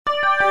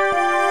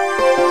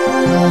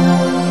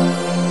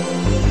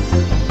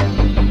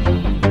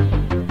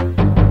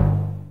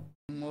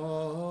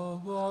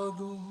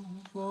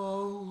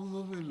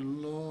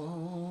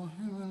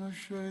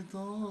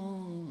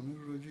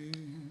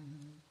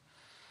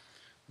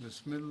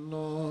بسم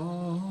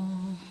الله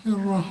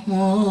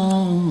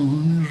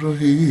الرحمن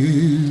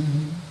الرحيم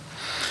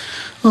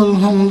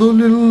الحمد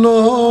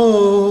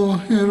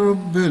لله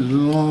رب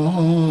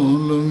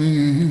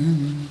العالمين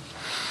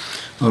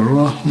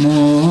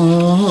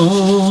الرحمن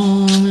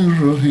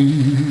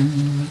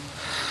الرحيم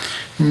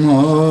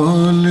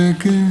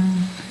مالك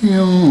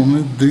يوم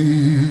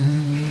الدين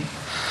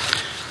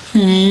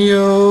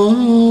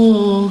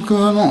إياك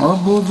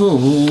نعبد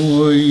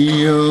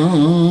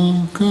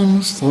وإياك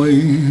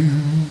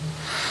نستعين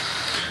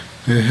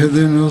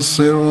اهدنا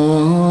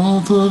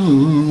الصراط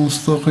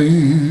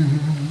المستقيم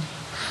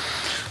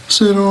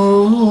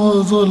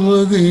صراط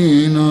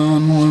الذين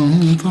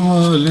أنعمت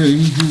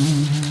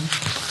عليهم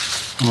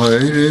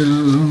غير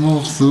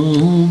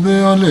المغضوب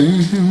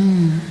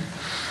عليهم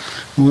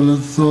ولا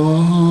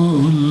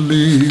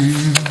الضالين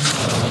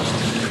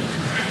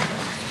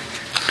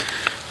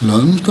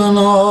لن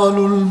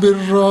تنالوا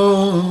البر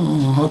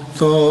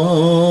حتى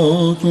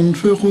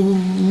تنفقوا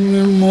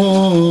مما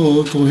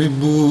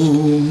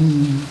تحبون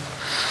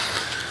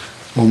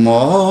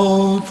وما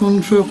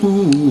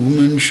تنفقوا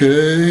من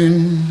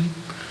شيء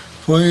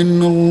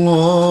فإن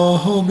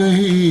الله به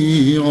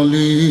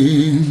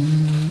عليم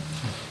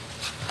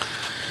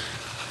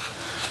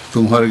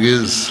تم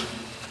ہرگز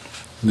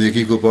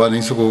نیکی کو پا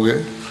نہیں سکو گے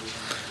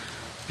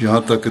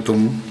یہاں تک کہ تم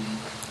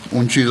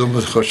ان چیزوں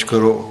پر خرچ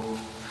کرو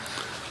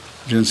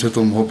جن سے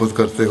تم محبت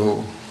کرتے ہو،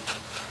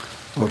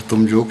 اور تم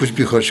جو کچھ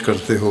بھی خرچ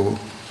کرتے ہو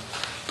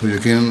تو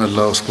یقیناً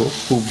اللہ اس کو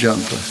خوب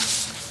جانتا ہے۔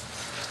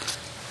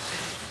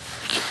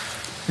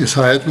 اس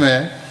آیت میں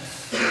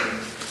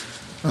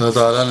اللہ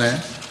تعالیٰ نے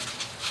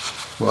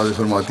واضح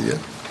فرما دیا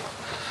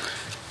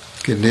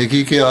کہ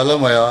نیکی کے اعلیٰ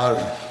معیار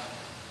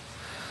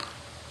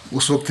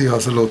اس وقت ہی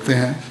حاصل ہوتے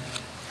ہیں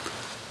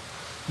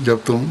جب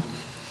تم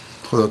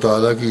خدا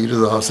تعالیٰ کی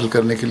رضا حاصل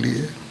کرنے کے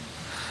لیے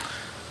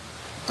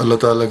اللہ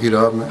تعالیٰ کی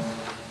راہ میں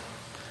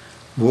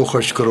وہ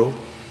خرچ کرو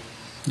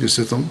جس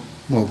سے تم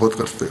محبت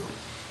کرتے ہو۔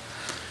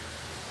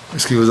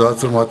 اس کی وضاحت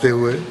فرماتے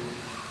ہوئے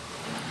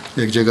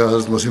ایک جگہ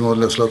حضرت مسیح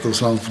علیہ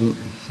السلام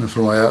نے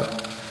فرمایا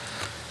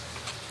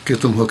کہ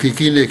تم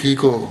حقیقی نیکی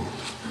کو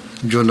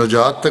جو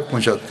نجات تک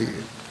پہنچاتی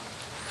ہے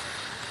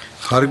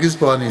ہرگز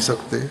پا نہیں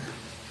سکتے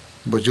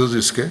بجز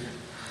اس کے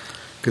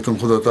کہ تم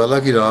خدا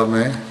تعالیٰ کی راہ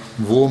میں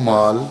وہ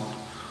مال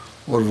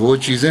اور وہ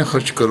چیزیں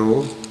خرچ کرو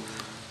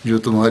جو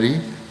تمہاری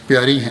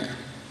پیاری ہیں۔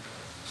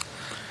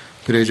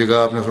 پھر ایک جگہ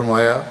آپ نے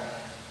فرمایا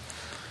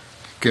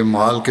کہ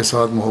مال کے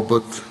ساتھ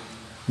محبت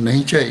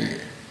نہیں چاہیے۔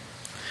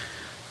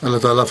 اللہ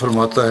تعالیٰ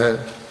فرماتا ہے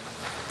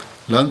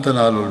لن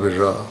تنالوا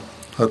البر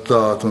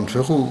حتیٰ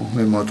تنفقوا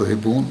مما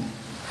تحبون،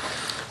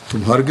 تم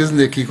ہرگز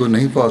نیکی کو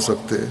نہیں پا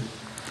سکتے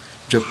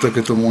جب تک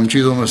کہ تم ان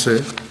چیزوں میں سے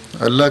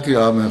اللہ کی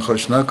راہ میں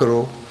خرچ نہ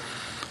کرو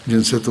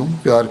جن سے تم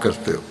پیار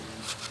کرتے ہو۔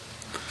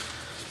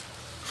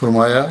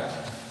 فرمایا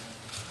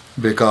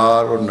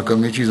بیکار اور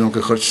نکمی چیزوں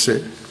کے خرچ سے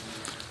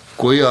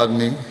کوئی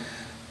آدمی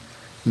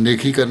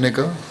نیکی کرنے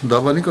کا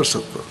دعویٰ نہیں کر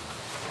سکتا۔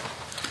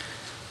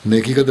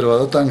 نیکی کا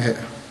دروازہ تنگ ہے،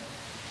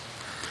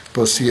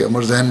 بس یہ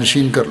امر ذہن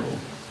نشین کر لو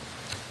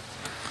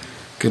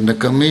کہ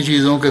نکمی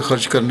چیزوں کے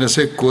خرچ کرنے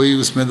سے کوئی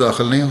اس میں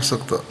داخل نہیں ہو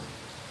سکتا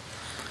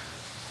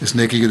اس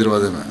نیکی کے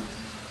دروازے میں،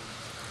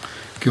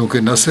 کیونکہ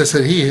نص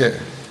صحیح ہے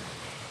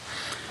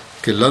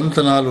کہ لن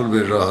تنالوا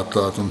البر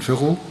حتیٰ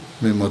تنفقوا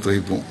مما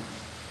تحبون،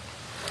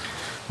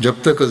 جب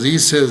تک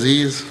عزیز سے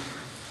عزیز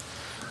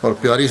اور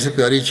پیاری سے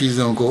پیاری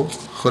چیزوں کو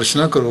خرچ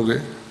نہ کرو گے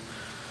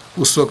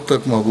اس وقت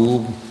تک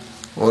محبوب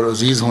اور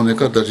عزیز ہونے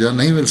کا درجہ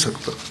نہیں مل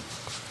سکتا۔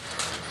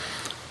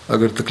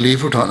 اگر تکلیف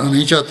اٹھانا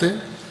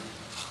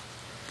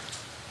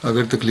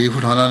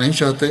نہیں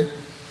چاہتے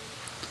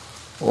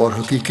اور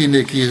حقیقی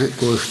نیکی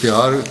کو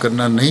اختیار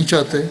کرنا نہیں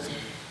چاہتے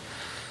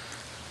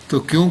تو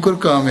کیوں کر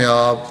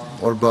کامیاب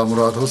اور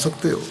بامراد ہو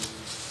سکتے ہو؟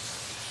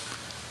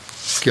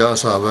 کیا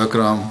صحابہ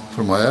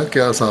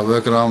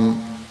کرام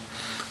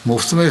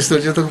مفت میں اس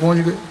درجے تک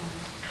پہنچ گئے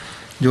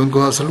جو ان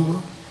کو حاصل ہوا؟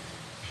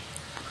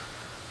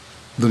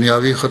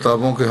 دنیاوی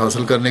خطابوں کے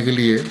حاصل کرنے کے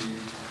لیے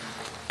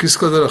کس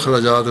قدر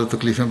اخراجات اور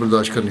تکلیفیں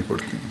برداشت کرنی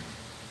پڑتی ہیں،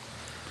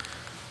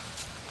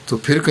 تو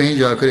پھر کہیں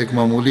جا کر ایک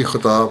معمولی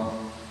خطاب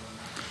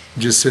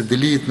جس سے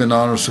دلی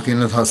اطمینان اور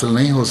سکینت حاصل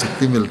نہیں ہو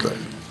سکتی ملتا ہے۔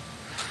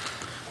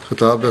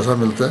 خطاب ایسا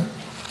ملتا ہے،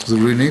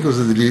 ضروری نہیں کہ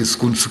اسے دلی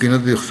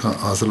سکینت بھی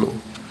حاصل ہو،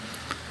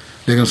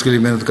 لیکن اس کے لیے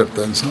محنت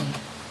کرتا ہے انسان۔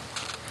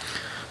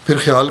 پھر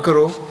خیال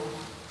کرو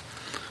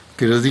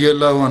کہ رضی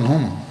اللہ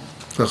عنہم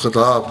کا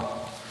خطاب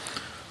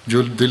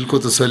جو دل کو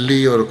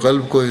تسلی اور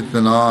قلب کو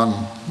اطمینان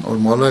اور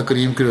مولا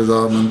کریم کی رضا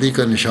مندی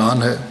کا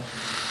نشان ہے،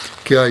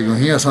 کیا یوں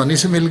ہی آسانی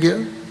سے مل گیا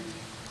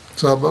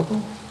صحابہ کو؟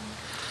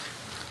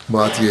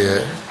 بات یہ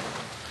ہے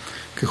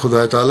کہ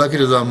خدا تعالیٰ کی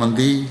رضا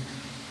مندی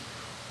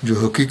جو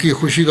حقیقی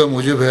خوشی کا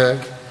موجب ہے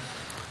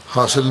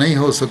حاصل نہیں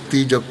ہو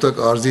سکتی جب تک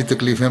عارضی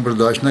تکلیفیں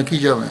برداشت نہ کی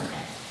جائیں۔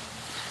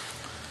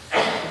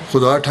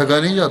 خدا ٹھگا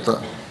نہیں جاتا۔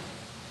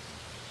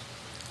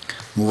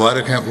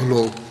 مبارک ہیں وہ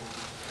لوگ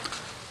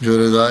جو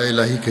رضا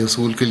الہی کے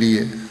حصول کے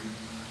لیے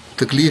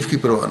تکلیف کی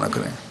پرواہ نہ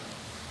کریں،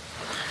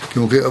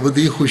 کیونکہ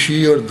ابدی خوشی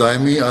اور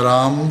دائمی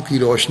آرام کی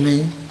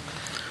روشنی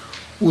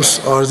اس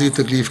عارضی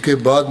تکلیف کے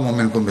بعد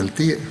مومن کو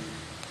ملتی ہے.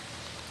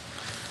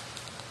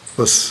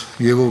 بس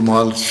یہ وہ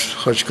مال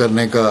خرچ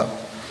کرنے کا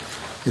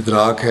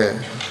ادراک ہے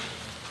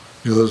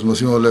جو حضرت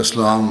مسیح علیہ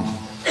السلام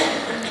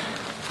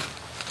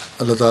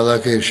اللہ تعالیٰ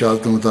کے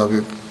ارشاد کے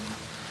مطابق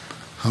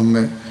ہم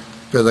میں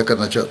پیدا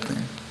کرنا چاہتے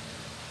ہیں.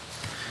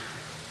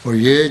 اور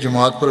یہ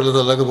جماعت پر اللہ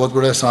تعالیٰ کا بہت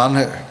بڑا احسان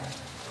ہے،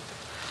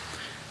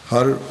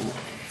 ہر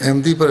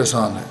احمدی پر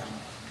احسان ہے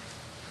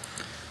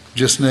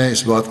جس نے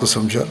اس بات کو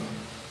سمجھا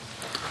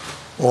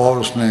اور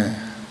اس نے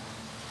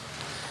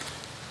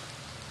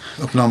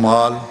اپنا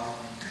مال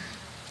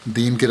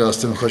دین کے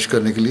راستے میں خرچ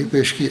کرنے کے لیے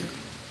پیش کیا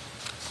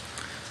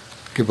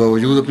کہ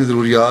باوجود اپنی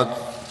ضروریات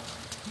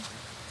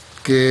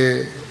کے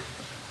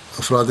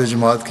افراد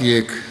جماعت کی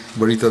ایک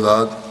بڑی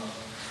تعداد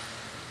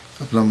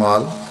اپنا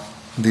مال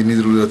دینی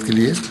ضرورت کے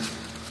لیے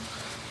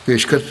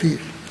پیش کرتی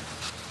ہے.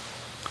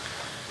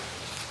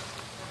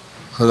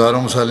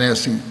 ہزاروں مثالیں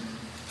ایسی ہیں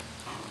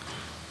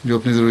جو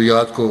اپنی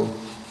ضروریات کو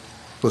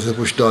پس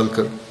پش ڈال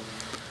کر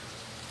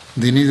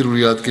دینی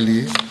ضروریات کے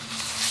لیے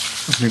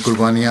اپنی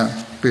قربانیاں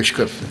پیش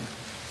کرتے ہیں.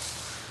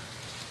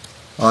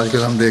 آج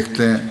کل ہم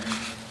دیکھتے ہیں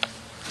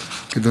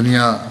کہ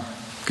دنیا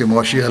کے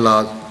معاشی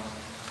حالات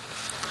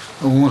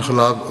عموماً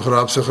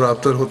خراب سے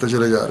خراب تر ہوتے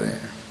چلے جا رہے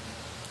ہیں،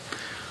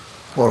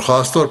 اور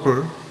خاص طور پر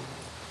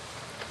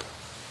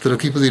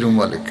ترقی پذیر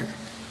ممالک کے.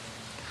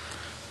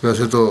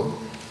 ویسے تو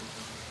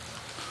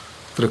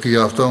ترقی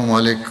یافتہ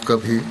ممالک کا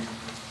بھی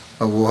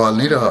اب وہ حال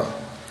نہیں رہا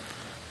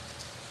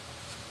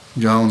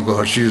جہاں ان کو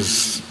ہر چیز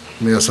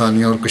میں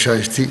آسانیاں اور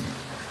کشائش تھی.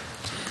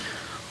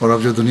 اور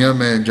اب جو دنیا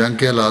میں جنگ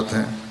کے حالات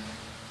ہیں،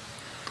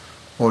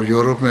 اور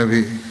یورپ میں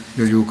بھی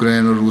جو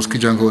یوکرین اور روس کی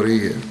جنگ ہو رہی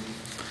ہے،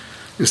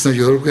 اس نے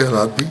یورپ کے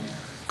حالات بھی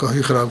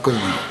کافی خراب کر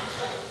دیے.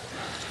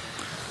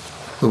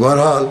 تو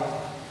بہرحال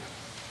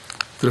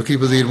ترقی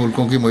پذیر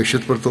ملکوں کی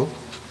معیشت پر تو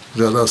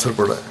زیادہ اثر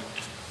پڑا ہے.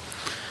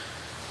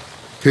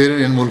 پھر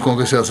ان ملکوں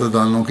کے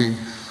سیاستدانوں کی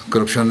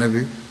کرپشن نے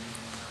بھی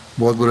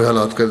بہت برے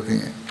حالات کر دیے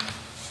ہیں.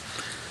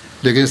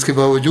 لیکن اس کے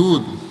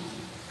باوجود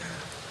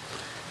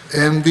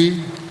احمدی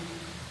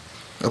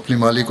اپنی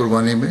مالی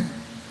قربانی میں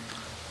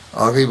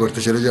آگے ہی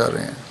بڑھتے چلے جا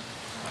رہے ہیں.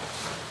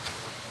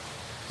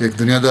 ایک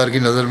دنیا دار کی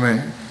نظر میں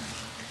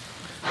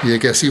یہ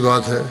ایک ایسی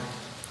بات ہے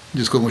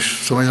جس کو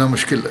سمجھنا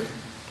مشکل ہے،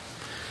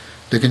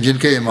 لیکن جن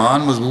کے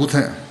ایمان مضبوط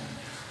ہیں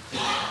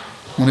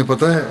انہیں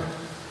پتہ ہے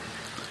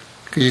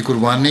کہ یہ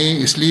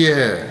قربانی اس لیے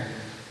ہے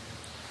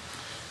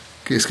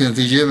کہ اس کے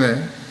نتیجے میں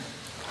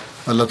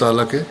اللہ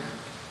تعالیٰ کے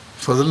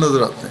فضل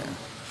نظر آتے ہیں.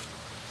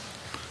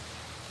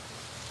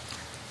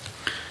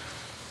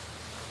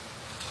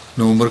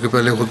 نومبر کے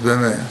پہلے خطبے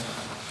میں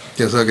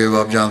جیسا کہ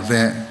آپ جانتے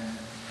ہیں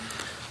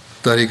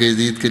تاریخ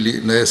جدید کے لیے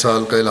نئے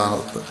سال کا اعلان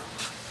ہوتا ہے.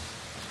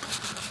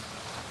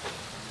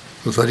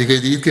 تو تاریخ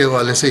جدید کے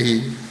حوالے سے ہی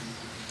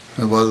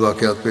میں بعض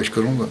واقعات پیش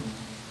کروں گا.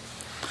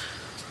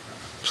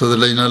 صدر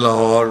لجنہ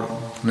لاہور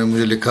نے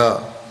مجھے لکھا،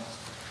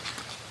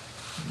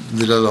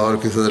 ضلع لاہور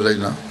کی صدر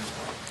لجنہ،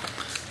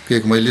 کہ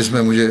ایک مجلس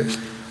میں مجھے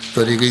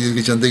تاریخ جدید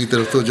کی چندے کی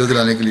طرف توجہ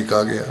دلانے کے لیے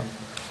کہا گیا.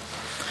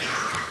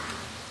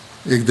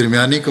 ایک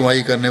درمیانی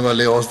کمائی کرنے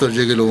والے اوسط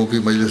درجے کے لوگوں کی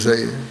مجلس ہے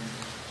یہ.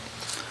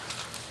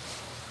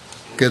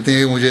 کہتے ہیں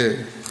کہ مجھے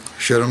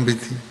شرم بھی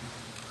تھی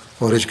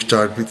اور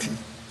ہچکچاہٹ بھی تھی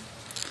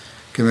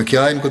کہ میں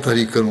کیا ان کو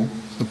تحریک کروں،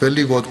 تو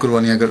پہلے ہی بہت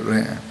قربانیاں کر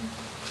رہے ہیں.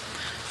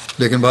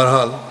 لیکن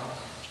بہرحال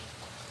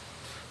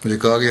مجھے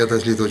کہا گیا تھا،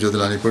 اس لیے توجہ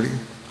دلانی پڑی.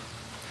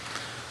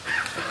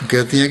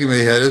 کہتی ہیں کہ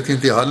میری حیرت کی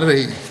انتہا نہ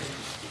رہی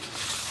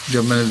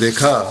جب میں نے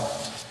دیکھا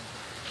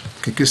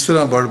کہ کس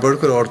طرح بڑھ بڑھ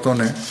کر عورتوں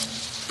نے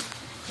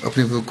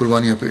اپنی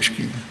قربانیاں پیش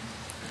کی.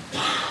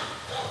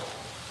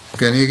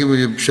 کہنی ہے کہ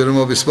مجھے شرم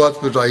اب اس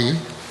بات پر آئی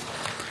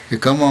کہ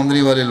کم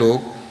آمدنی والے لوگ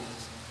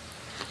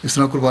اس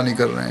طرح قربانی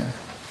کر رہے ہیں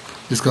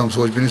جس کا ہم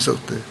سوچ بھی نہیں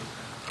سکتے،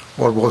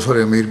 اور بہت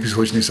سارے امیر بھی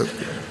سوچ نہیں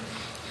سکتے.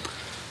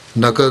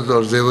 نقد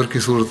اور زیور کی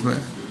صورت میں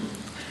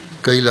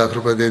کئی لاکھ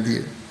روپے دے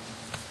دیے.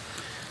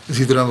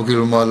 اسی طرح وکیل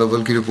المال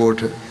اول کی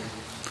رپورٹ ہے،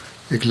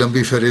 ایک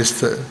لمبی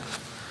فہرست ہے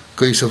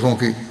کئی صفحوں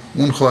کی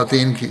ان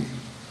خواتین کی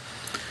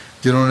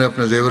جنہوں نے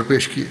اپنے زیور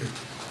پیش کیے.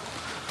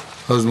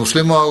 حضرت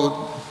مسلم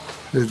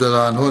موعود رضی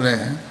اللہ عنہ نے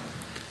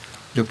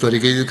جب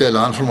تحریک جدید کا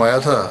اعلان فرمایا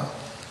تھا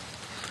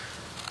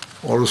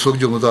اور اس وقت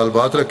جو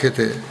مطالبات رکھے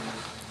تھے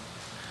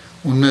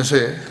ان میں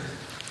سے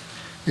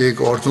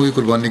ایک عورتوں کی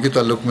قربانی کے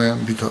تعلق میں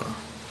بھی تھا،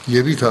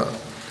 یہ بھی تھا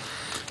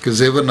کہ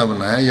زیور نہ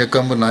بنائیں یا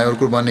کم بنائیں اور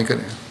قربانی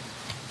کریں.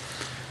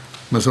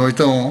 میں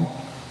سمجھتا ہوں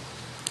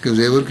کہ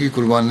زیور کی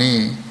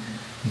قربانی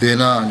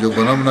دینا جو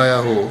بنا بنایا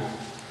ہو،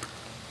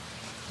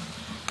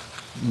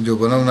 جو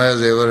بنا بنایا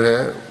زیور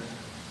ہے،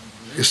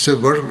 اس سے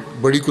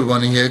بڑی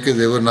قربانی ہے کہ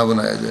زیور نہ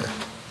بنایا جائے.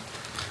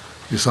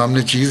 جو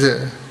سامنے چیز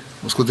ہے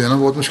اس کو دینا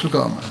بہت مشکل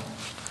کام ہے.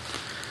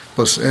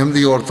 بس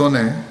احمدی عورتوں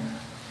نے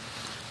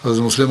حضرت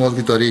مسلم موعود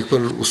کی تاریخ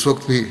پر اس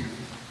وقت بھی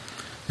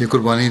یہ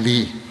قربانی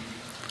دی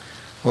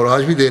اور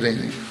آج بھی دے رہی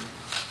ہیں.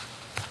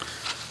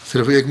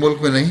 صرف ایک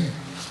ملک میں نہیں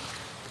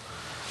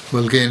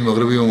بلکہ ان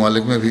مغربی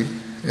ممالک میں بھی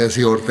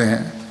ایسی عورتیں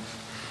ہیں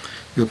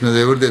جو اپنے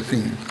زیور دیتی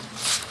ہیں.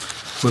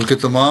 بلکہ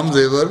تمام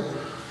زیور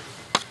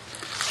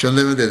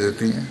چندے میں دے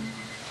دیتی ہیں،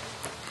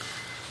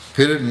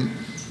 پھر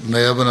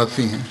نیا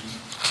بناتی ہیں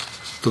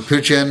تو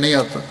پھر چین نہیں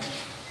آتا،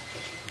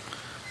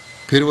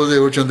 پھر وہ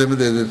زیور چندے میں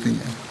دے دیتی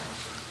ہیں،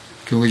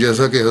 کیونکہ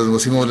جیسا کہ حضرت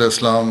مسیح علیہ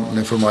السلام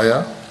نے فرمایا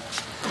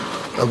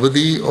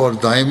ابدی اور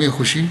دائمی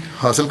خوشی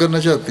حاصل کرنا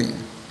چاہتی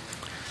ہیں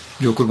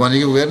جو قربانی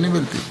کے بغیر نہیں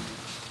ملتی۔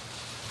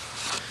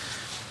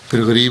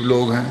 پھر غریب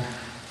لوگ ہیں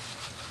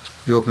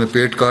جو اپنے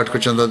پیٹ کاٹ کر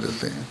چندہ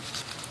دیتے ہیں،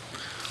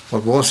 اور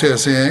بہت سے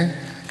ایسے ہیں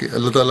کہ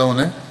اللہ تعالیٰ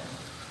انہیں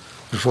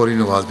فوری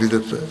نواز بھی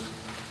دیتا ہے،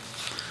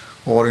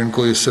 اور ان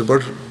کو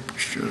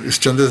اس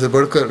چندے سے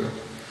بڑھ کر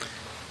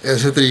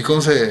ایسے طریقوں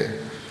سے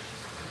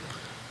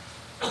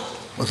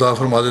عطا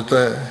فرما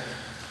دیتا ہے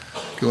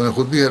کہ انہیں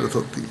خود بھی حیرت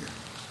ہوتی ہے۔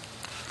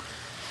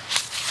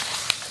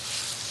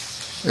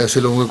 ایسے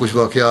لوگوں کے کچھ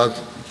واقعات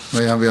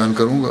میں یہاں بیان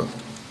کروں گا،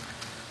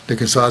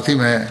 لیکن ساتھ ہی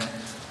میں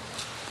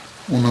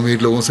ان امیر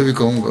لوگوں سے بھی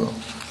کہوں گا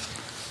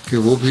کہ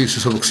وہ بھی اس سے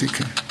سبق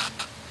سیکھیں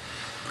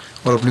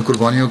اور اپنی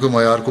قربانیوں کے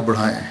معیار کو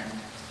بڑھائیں۔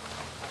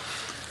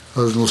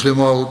 حضرت مسلم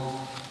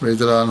موعود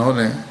رضی اللہ عنہ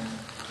نے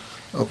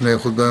اپنے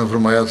خطبہ میں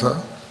فرمایا تھا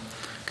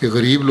کہ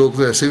غریب لوگ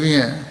تو ایسے بھی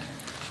ہیں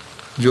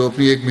جو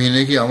اپنی ایک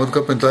مہینے کی آمد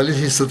کا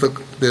 45% تک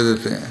دے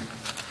دیتے ہیں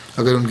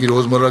اگر ان کی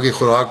روزمرہ کی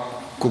خوراک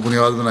کو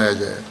بنیاد بنایا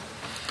جائے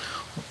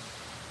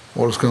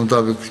اور اس کے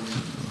مطابق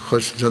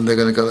خرچ چندے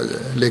کا نکالا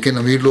جائے، لیکن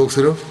امیر لوگ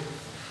صرف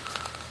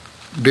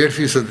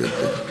 1.5%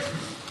 دیتے ہیں،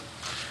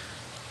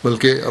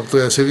 بلکہ اب تو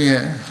ایسے بھی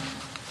ہیں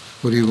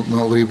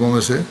غریبوں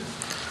میں سے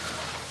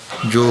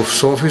جو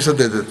 100%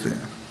 دے دیتے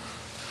ہیں،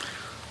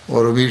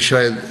 اور امیر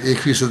شاید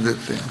 1%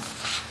 دیتے ہیں۔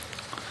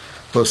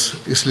 بس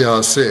اس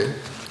لحاظ سے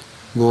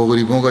وہ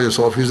غریبوں کا جو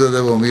 100% ہے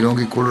وہ امیروں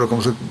کی کل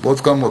رقم سے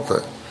بہت کم ہوتا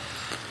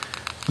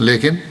ہے،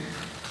 لیکن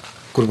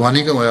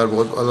قربانی کا معیار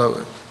بہت الگ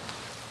ہے۔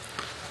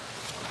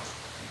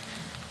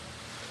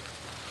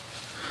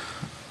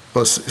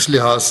 بس اس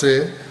لحاظ سے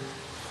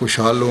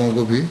خوشحال لوگوں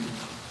کو بھی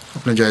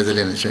اپنے جائزے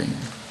لینے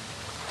چاہیے۔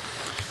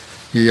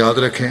 یہ یاد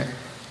رکھیں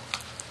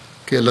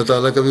کہ اللہ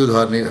تعالیٰ کبھی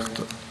ادھار نہیں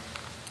رکھتا،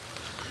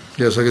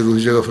 جیسا کہ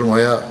دوسری جگہ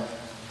فرمایا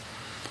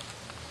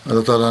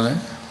اللہ تعالیٰ نے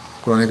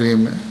قرآن کریم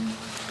میں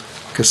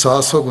کہ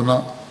 700 گنا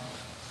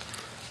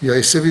یا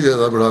اس سے بھی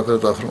زیادہ بڑھا کر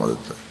عطا فرما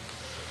دیتا ہے۔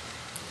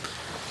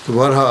 تو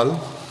بہرحال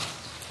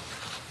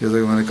جیسا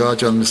کہ میں نے کہا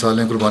چند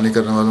مثالیں قربانی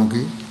کرنے والوں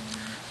کی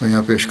میں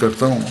یہاں پیش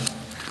کرتا ہوں،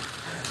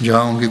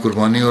 جہاں ان کی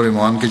قربانی اور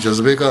ایمان کے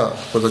جذبے کا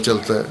پتہ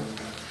چلتا ہے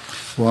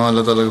وہاں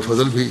اللہ تعالیٰ کا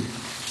فضل بھی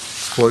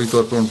فوری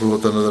طور پر ان پر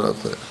ہوتا نظر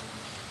آتا ہے۔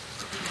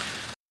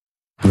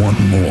 Want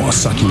more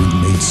succulent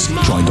meats?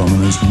 Try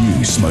Domino's new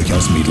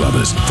Smokehouse Meat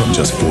Lovers from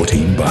just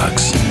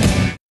 $14.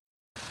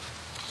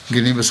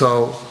 گنی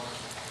بساؤ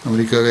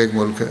امریکہ کا ایک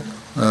ملک ہے،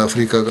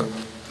 افریقہ کا۔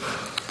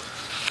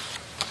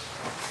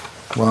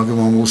 وہاں کے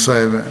محمود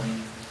صاحب ہیں،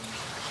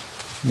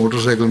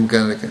 موٹر سائیکل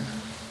مکینک ہیں۔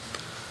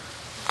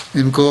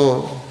 ان کو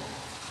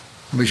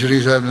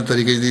مشری صاحب نے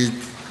طریقہ جدید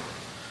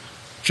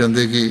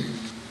چندے کی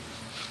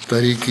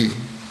تحریک کی،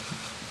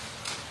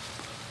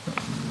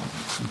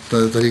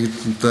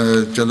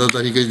 چندہ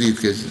طریقہ جدید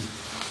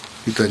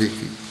کی تحریک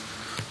کی،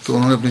 تو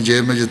انہوں نے اپنی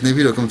جیب میں جتنی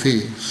بھی رقم تھی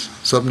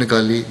سب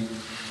نکالی،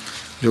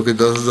 جو کہ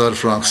 10,000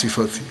 فرانک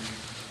صفر تھی۔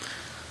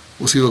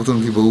 اسی وقت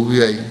ان کی بہو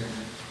بھی آئی،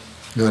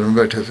 گھر میں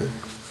بیٹھے تھے،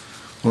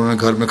 انہوں نے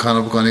گھر میں کھانا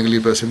پکانے کے لیے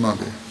پیسے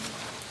مانگے۔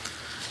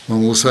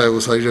 محمود صاحب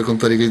وہ ساری رقم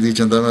طریقہ جدید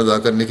چندہ میں ادا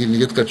کرنے کی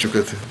نیت کر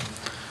چکے تھے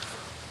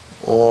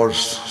اور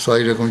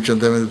ساری رقم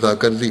چندے میں ادا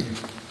کر دی،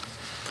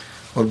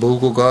 اور بہو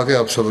کو کہا کہ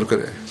آپ صبر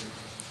کریں۔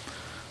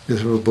 جس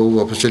پر بہو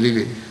واپس چلی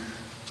گئی۔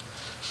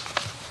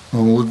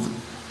 محمود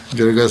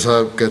جرگہ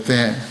صاحب کہتے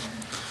ہیں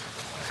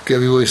کہ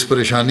ابھی وہ اس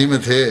پریشانی میں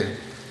تھے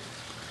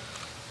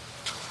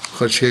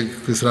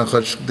کس طرح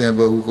خرچ دیں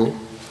بہو کو،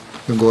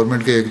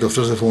 گورنمنٹ کے ایک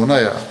دفتر سے فون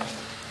آیا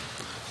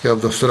کہ آپ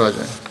دفتر آ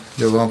جائیں۔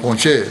 جب وہاں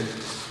پہنچے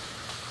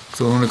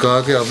تو انہوں نے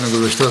کہا کہ آپ نے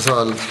گزشتہ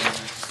سال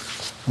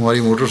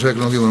ہماری موٹر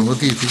سائیکلوں کی مرمت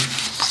کی تھی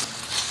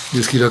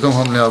جس کی رقم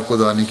ہم نے آپ کو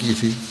ادا نہیں کی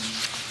تھی،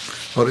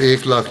 اور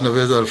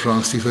 1,90,000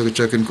 فرانک صفر کا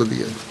چیک ان کو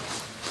دیا۔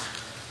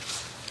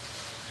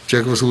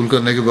 چیک وصول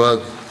کرنے کے بعد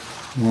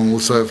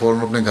محمود صاحب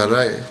فوراً اپنے گھر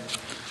آئے،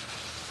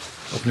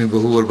 اپنی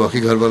بہو اور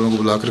باقی گھر والوں کو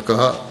بلا کر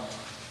کہا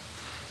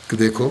کہ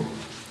دیکھو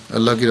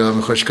اللہ کی راہ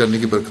میں خرچ کرنے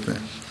کی برکتیں،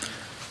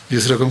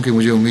 جس رقم کی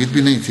مجھے امید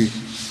بھی نہیں تھی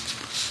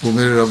وہ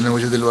میرے رب نے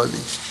مجھے دلوا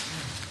دی۔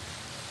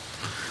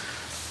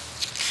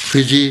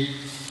 فجی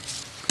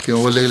کے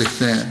مبلغ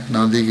لکھتے ہیں،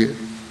 ناندی کے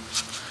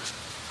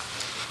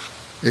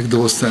ایک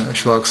دوست ہیں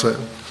اشفاق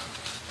صاحب،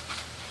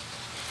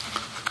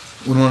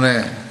 انہوں نے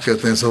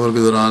کہتے ہیں سفر کے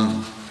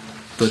دوران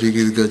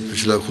طریقے کا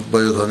پچھلا خطبہ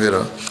جو تھا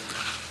میرا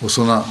وہ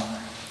سنا،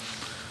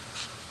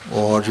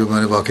 اور جو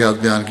میں نے واقعات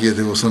بیان کیے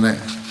تھے وہ سنے۔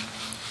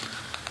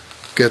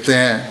 کہتے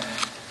ہیں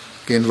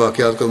کہ ان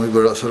واقعات کا مجھے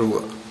بڑا اثر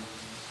ہوا،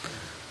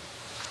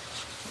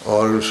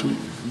 اور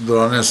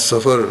دوران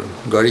سفر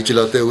گاڑی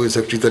چلاتے ہوئے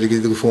سیکٹری طریقے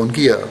کو فون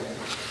کیا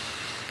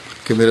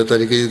کہ میرا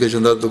طریقے کا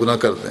چندہ دگنا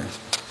کر دیں۔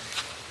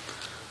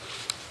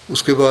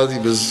 اس کے بعد یہ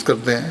بزنس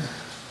کرتے ہیں،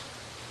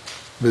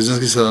 بزنس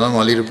کی سالانہ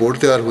مالی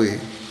رپورٹ تیار ہوئی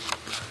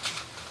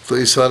تو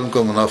اس سال ان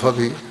کا منافع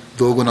بھی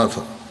 2 گنا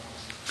تھا۔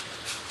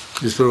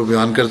 جس پر وہ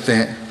بیان کرتے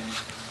ہیں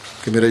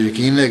کہ میرا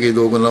یقین ہے کہ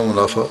 2 گنا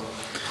منافع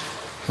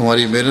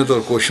ہماری محنت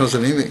اور کوششوں سے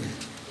نہیں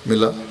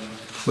ملا،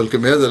 بلکہ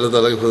محض اللہ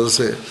تعالیٰ کے فضل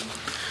سے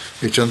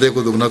یہ چندے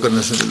کو دگنا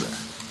کرنے سے ملا ہے۔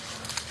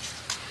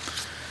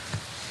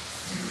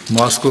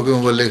 ماسکو کے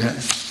مبلغ ہیں،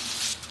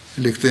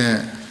 لکھتے ہیں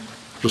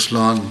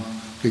رسلان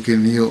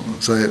پیکینیو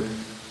صاحب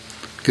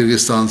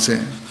کرغزستان سے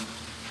ہیں،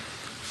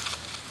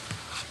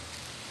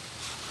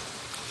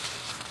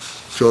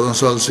 14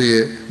 سال سے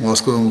یہ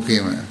ماسکو میں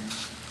مقیم ہیں۔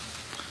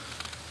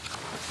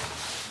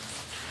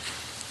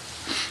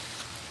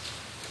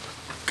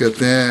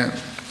 کہتے ہیں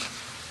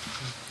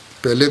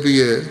پہلے بھی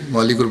یہ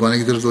مالی قربانی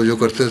کی طرف توجہ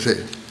کرتے تھے،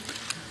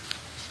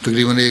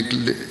 تقریباً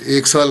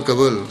ایک سال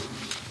قبل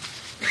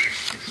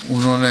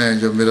انہوں نے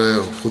جب میرا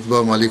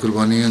خطبہ مالی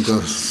قربانی کا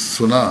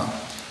سنا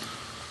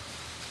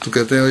تو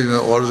کہتے ہیں میں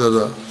اور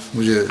زیادہ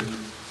مجھے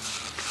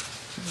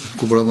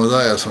کو بڑا مزہ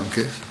آیا سن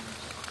کے،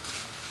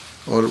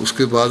 اور اس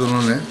کے بعد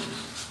انہوں نے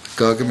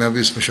کہا کہ میں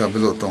بھی اس میں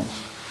شامل ہوتا ہوں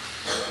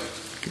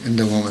ان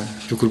لوگوں میں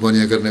جو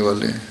قربانیاں کرنے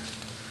والے ہیں،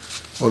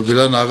 اور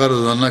بلا ناغہ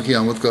روزانہ کی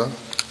آمد کا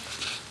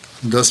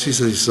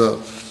 10% حصہ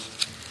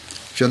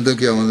چندے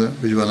کی آمد میں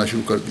بھجوانا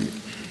شروع کر دیا۔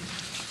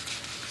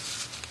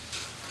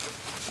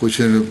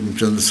 کچھ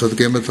چند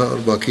صدقے میں تھا اور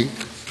باقی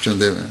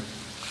چندے میں۔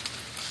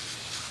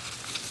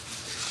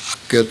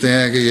 کہتے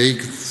ہیں کہ یہی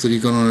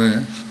طریقہ انہوں نے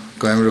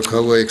قائم رکھا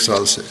ہوا 1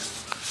 سال سے۔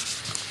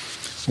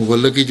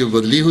 مبلغ کی جو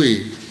بدلی ہوئی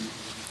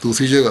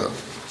دوسری جگہ،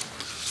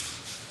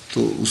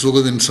 تو اس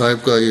وقت ان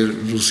صاحب کا یہ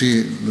روسی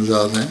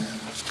مزاج ہیں،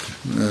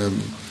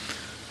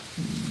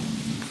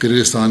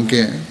 کرغزستان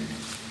کے ہیں۔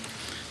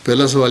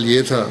 پہلا سوال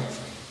یہ تھا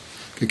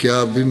کہ کیا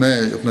اب بھی میں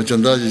اپنا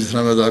چندہ جس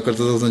طرح میں ادا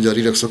کرتا تھا اتنا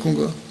جاری رکھ سکوں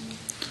گا؟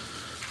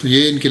 تو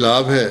یہ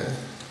انقلاب ہے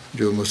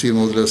جو مسیح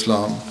موعود علیہ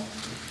السلام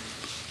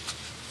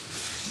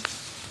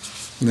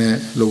نے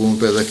لوگوں میں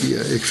پیدا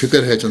کیا، ایک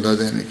فکر ہے چندہ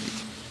دینے کی۔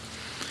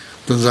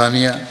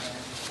 تنزانیہ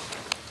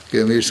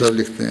کے امیر صاحب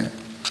لکھتے ہیں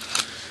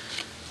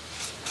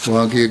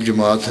وہاں کی ایک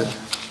جماعت ہے،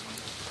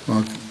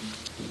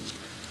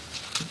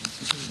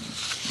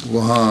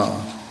 وہاں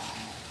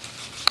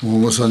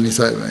محمد ثانی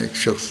صاحب ہیں، ایک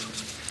شخص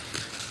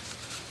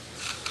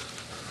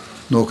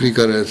نوکری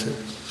کر رہے تھے،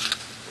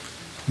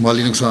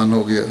 مالی نقصان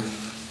ہو گیا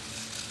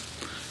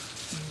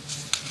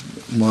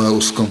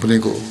اس کمپنی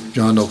کو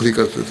جہاں نوکری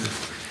کرتے تھے۔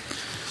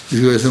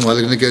 اسی وجہ سے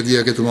مالک نے کہہ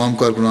دیا کہ تمام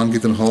کارکنان کی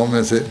تنخواہوں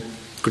میں سے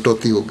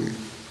کٹوتی ہوگی۔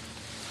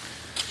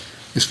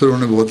 اس پر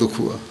انہیں بہت دکھ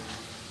ہوا۔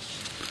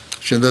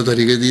 چندہ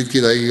تحریک جدید کی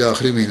ادائیگی کا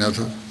آخری مہینہ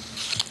تھا۔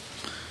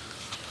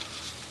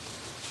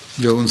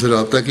 جب ان سے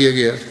رابطہ کیا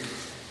گیا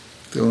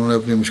تو انہوں نے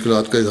اپنی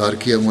مشکلات کا اظہار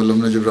کیا۔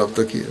 معلم نے جب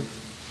رابطہ کیا،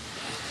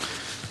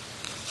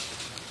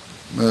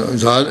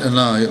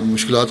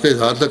 مشکلات کا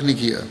اظہار تک نہیں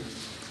کیا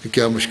کہ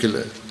کیا مشکل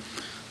ہے،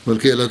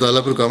 بلکہ اللہ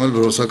تعالیٰ پر کامل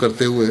بھروسہ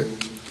کرتے ہوئے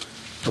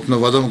اپنا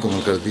وعدہ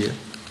مکمل کر دیا۔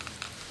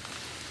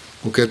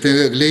 وہ کہتے ہیں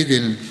کہ اگلے ہی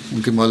دن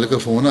ان کے مالک کا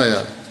فون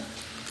آیا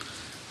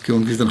کہ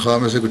ان کی تنخواہ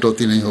میں سے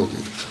کٹوتی نہیں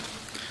ہوگی۔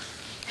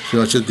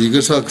 چنانچہ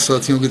دیگر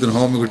ساتھیوں کی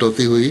تنخواہوں میں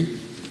کٹوتی ہوئی،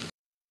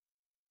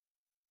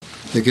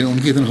 لیکن ان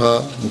کی تنخواہ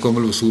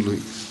مکمل وصول ہوئی۔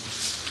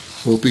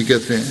 وہ بھی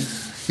کہتے ہیں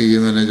کہ یہ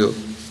میں نے جو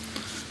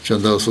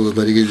چندہ اس وقت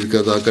تحریک کا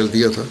ادا کر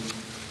دیا تھا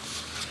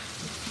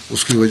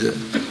اس کی وجہ۔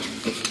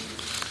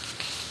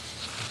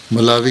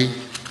 ملاوی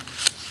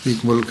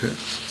ایک ملک ہے،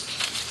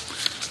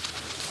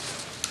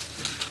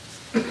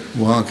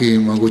 وہاں کی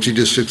مانگوچی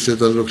ڈسٹرکٹ سے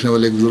تعلق رکھنے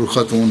والے ایک بزرگ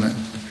خاتون ہیں،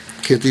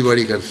 کھیتی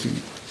باڑی کرتی ہیں،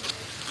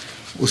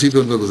 اسی پہ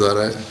ان کا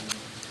گزارا ہے۔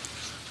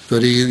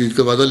 تحریک جدید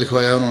کا وعدہ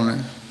لکھوایا انہوں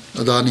نے،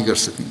 ادا نہیں کر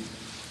سکیں۔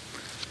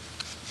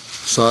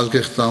 سال کے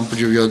اختتام پر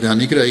جب یاد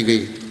دہانی کرائی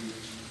گئی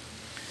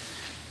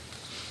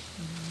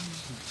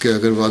کہ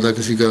اگر وعدہ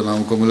کسی کا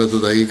نامکمل ہے تو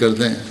ادائیگی کر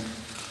دیں،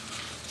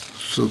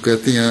 تو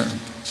کہتی ہیں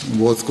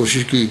بہت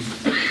کوشش کی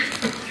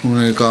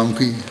انہوں نے، کام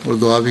کی اور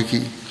دعا بھی کی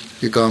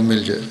کہ کام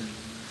مل جائے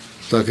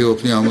تاکہ وہ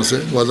اپنی آمد سے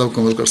وعدہ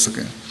مکمل کر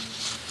سکیں۔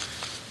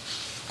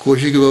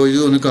 کوشش کے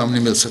باوجود انہیں کام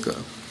نہیں مل سکا۔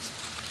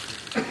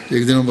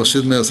 ایک دن وہ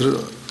مسجد میں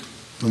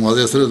نماز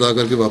عصر ادا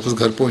کر کے واپس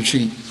گھر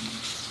پہنچی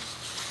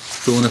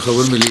تو انہیں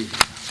خبر ملی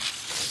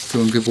کہ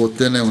ان کے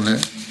پوتے نے انہیں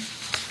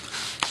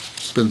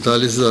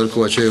 45,000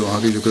 کواچے، وہاں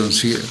کی جو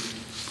کرنسی ہے،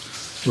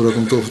 وہ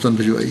رقم تحفتاً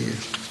بھجوائی ہے۔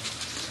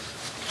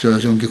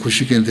 چنانچہ ان کی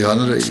خوشی کی انتہا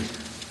نہ رہی،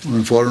 انہوں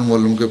نے فوراً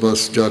معلم کے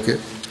پاس جا کے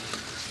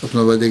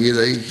اپنا وعدے کی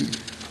ادائیگی کی،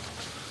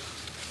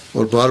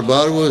 اور بار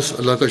بار وہ اس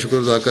اللہ کا شکر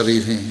ادا کر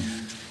رہی تھیں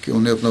کہ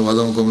انہیں اپنا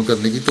وعدہ مکمل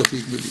کرنے کی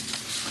توفیق ملی۔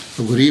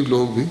 تو غریب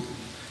لوگ بھی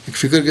ایک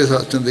فکر کے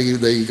ساتھ چندے کی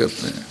ادائیگی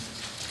کرتے ہیں۔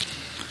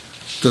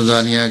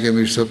 تنزانیہ کے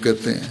امیر صاحب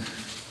کہتے ہیں،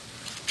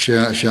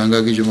 شیانگا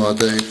کی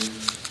جماعت ہے ایک،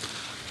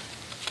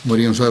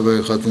 مریم صاحب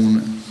خاتون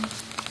ہے،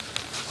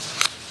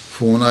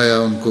 فون آیا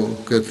ان کو،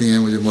 کہتی ہیں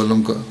مجھے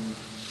معلوم کا،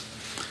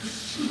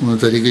 انہوں نے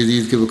تحریک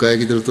جدید کے بقائے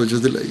کی طرف توجہ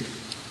دلائی۔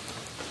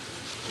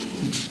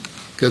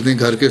 کہتے ہیں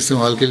گھر کے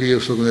استعمال کے لیے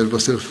اس وقت میرے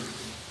پاس صرف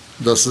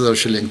 10,000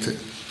 شلنگ تھے،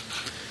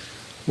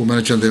 وہ میں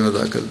نے چندے میں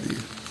ادا کر دیے۔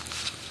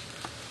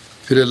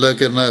 پھر اللہ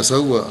کرنا ایسا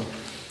ہوا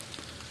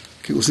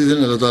کہ اسی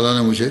دن اللہ تعالیٰ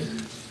نے مجھے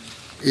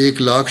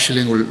 1,00,000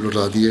 شلنگ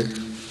لوٹا دیے،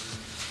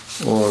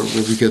 اور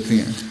وہ بھی کہتی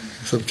ہیں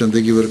सब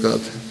चंदे की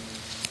बरकत है।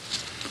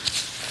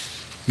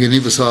 गिनी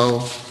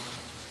बसाओ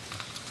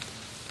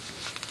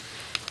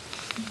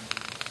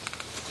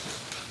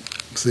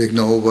से एक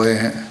नवाब आए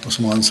हैं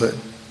उस्मान साहब।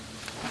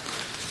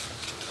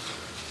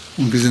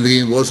 उनकी ज़िंदगी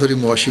में बहुत सारी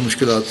मुआशी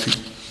मुश्किलात थी,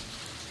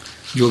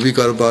 जो भी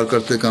कारोबार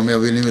करते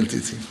कामयाबी नहीं मिलती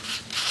थी।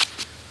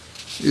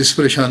 इस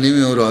परेशानी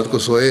में वो रात को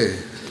सोए,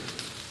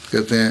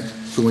 कहते हैं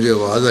तो मुझे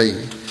आवाज़ आई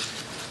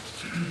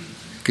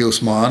कि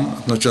उस्मान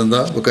अपना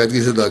चंदा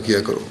बाकायदगी से अदा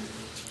किया करो।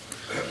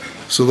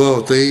 सुबह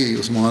होते ही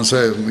उस्मान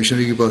साहब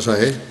मिशनरी के पास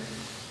आए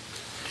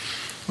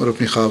और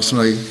अपनी ख्वाब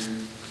सुनाई,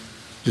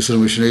 जिसमें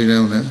मिशनरी ने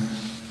उन्हें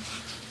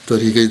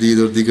तहरीक जदीद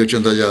और दीगर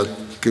चंदाजात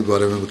के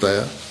बारे में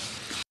बताया।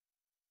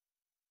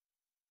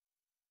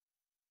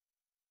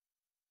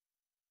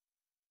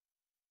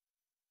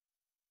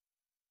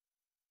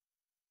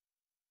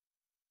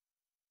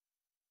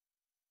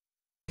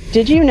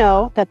 Did you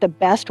know that the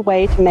best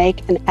way to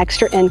make an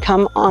extra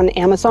income on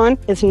Amazon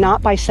is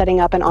not by setting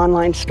up an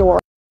online store?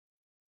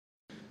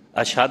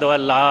 Ashhadu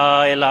an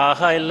la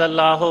ilaha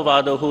illallah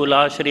wahdahu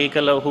la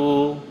sharika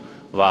lahu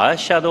wa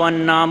ashhadu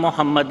anna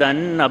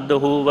Muhammadan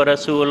abduhu wa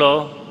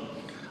rasuluh.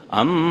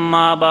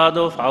 Amma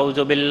ba'du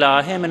fa'udhu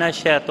billahi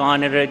minash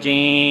shaitanir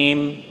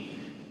rajim.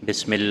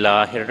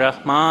 Bismillahir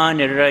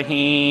rahmanir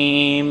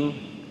rahim.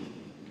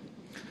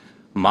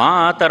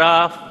 Ma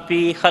tara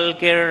fi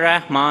khalqir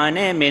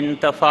rahmane min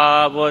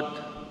tafawut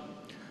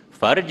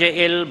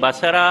farji'il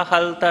basara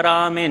hal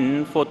tara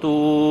min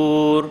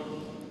futur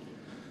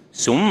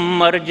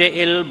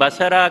summarji'il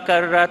basara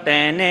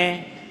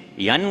karratayni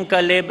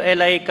yanqalib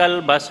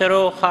ilaykal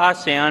basaru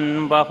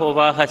khasi'an wa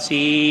huwa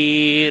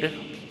hasir.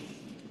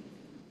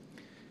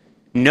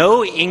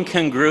 No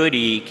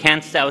incongruity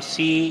canst thou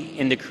see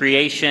in the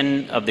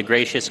creation of the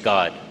gracious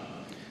God.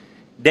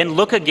 Then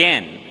look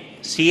again.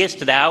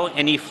 Seest thou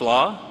any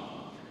flaw?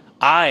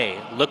 Aye,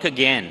 look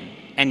again,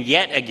 and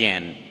yet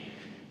again.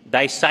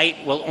 Thy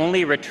sight will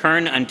only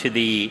return unto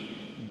thee,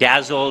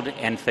 dazzled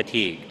and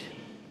fatigued.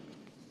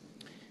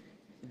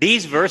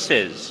 These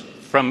verses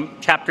from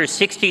chapter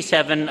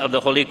 67 of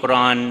the Holy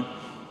Quran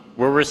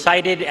were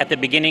recited at the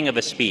beginning of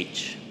a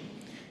speech.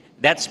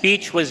 That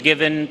speech was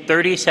given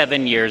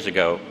 37 years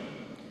ago.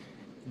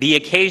 The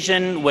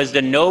occasion was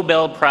the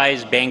Nobel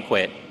Prize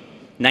banquet,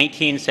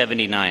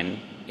 1979,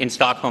 in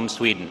Stockholm,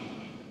 Sweden.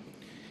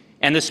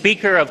 And the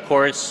speaker, of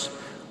course,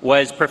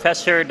 was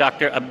Professor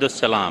Dr. Abdus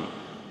Salam,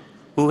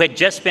 who had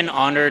just been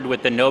honored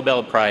with the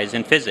Nobel Prize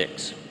in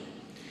Physics.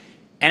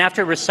 And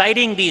after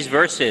reciting these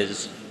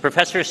verses,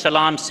 Professor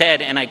Salam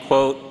said, and I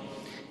quote,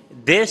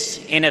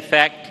 "This, in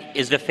effect,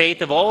 is the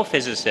faith of all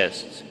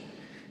physicists.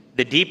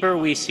 The deeper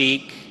we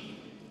seek,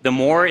 the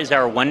more is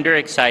our wonder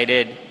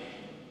excited,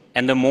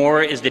 and the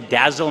more is the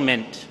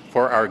dazzlement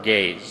for our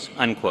gaze,"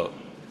 unquote.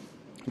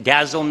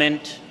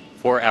 Dazzlement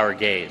for our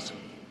gaze.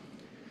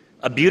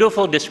 A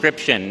beautiful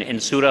description in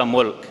Surah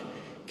Mulk,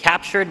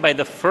 captured by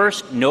the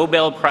first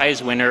Nobel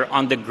Prize winner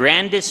on the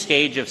grandest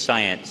stage of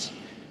science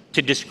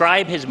to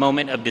describe his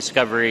moment of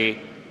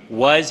discovery,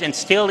 was and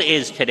still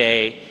is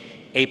today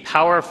a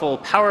powerful,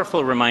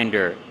 powerful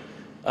reminder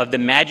of the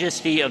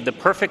majesty of the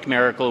perfect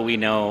miracle we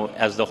know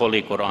as the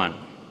Holy Quran.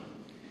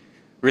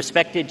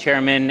 Respected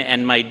Chairman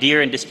and my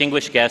dear and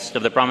distinguished guest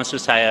of the Promised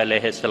Messiah,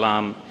 alayhi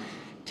salam,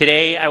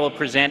 today I will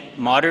present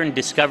modern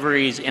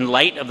discoveries in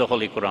light of the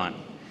Holy Quran.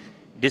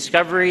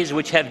 Discoveries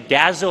which have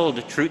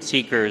dazzled truth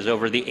seekers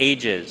over the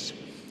ages,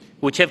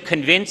 which have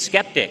convinced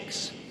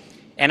skeptics,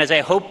 and as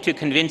I hope to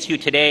convince you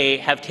today,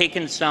 have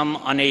taken some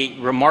on a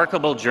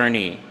remarkable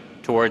journey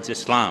towards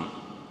Islam.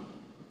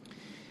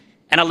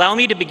 And allow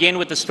me to begin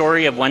with the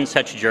story of one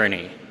such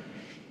journey.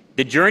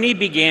 The journey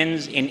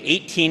begins in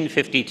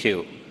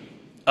 1852.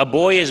 A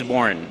boy is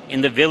born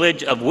in the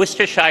village of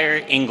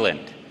Worcestershire,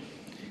 England,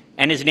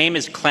 and his name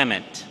is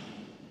Clement.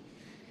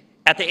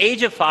 At the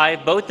age of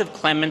 5, both of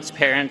Clement's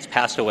parents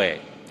pass away,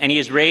 and he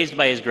is raised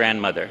by his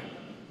grandmother.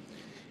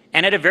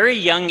 And at a very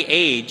young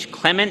age,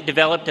 Clement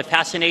developed a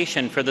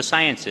fascination for the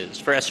sciences,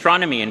 for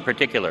astronomy in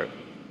particular.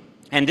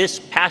 And this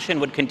passion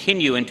would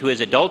continue into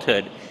his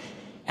adulthood,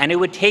 and it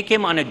would take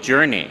him on a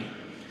journey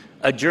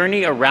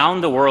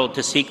around the world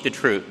to seek the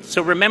truth.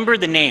 So remember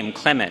the name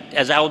Clement,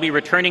 as I will be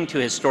returning to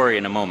his story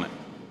in a moment.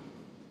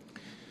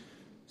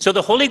 So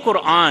the Holy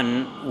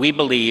Quran, we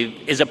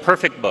believe, is a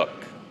perfect book.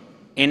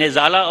 In his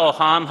Ala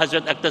Oham,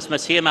 Hazrat Aqdas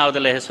Masih Maud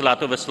alayhi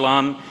salatu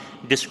wasalam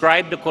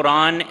described the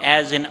Quran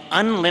as an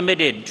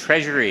unlimited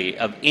treasury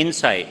of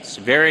insights,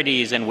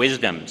 verities, and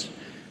wisdoms,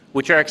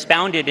 which are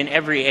expounded in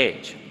every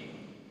age.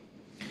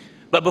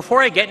 But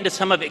before I get into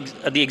some of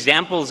the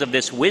examples of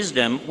this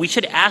wisdom, we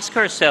should ask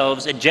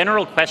ourselves a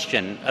general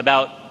question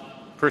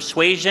about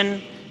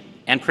persuasion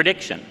and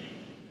prediction.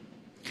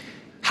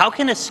 How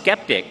can a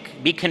skeptic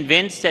be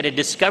convinced that a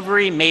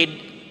discovery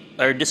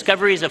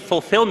is a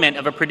fulfillment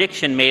of a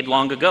prediction made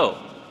long ago?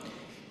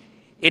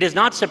 It is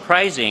not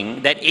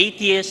surprising that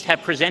atheists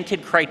have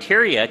presented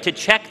criteria to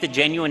check the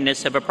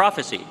genuineness of a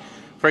prophecy.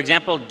 For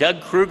example,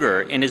 Doug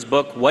Kruger, in his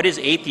book, What is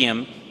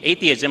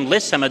Atheism,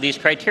 lists some of these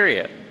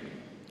criteria.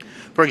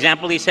 For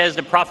example, he says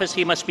the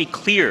prophecy must be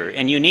clear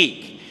and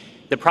unique.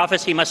 The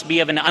prophecy must be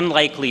of an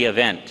unlikely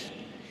event.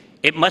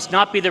 It must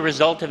not be the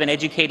result of an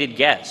educated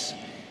guess.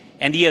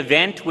 And the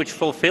event which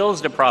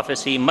fulfills the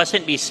prophecy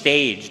mustn't be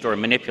staged or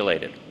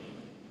manipulated.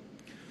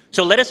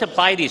 So let us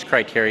apply these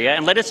criteria,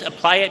 and let us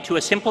apply it to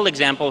a simple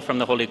example from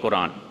the Holy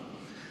Quran.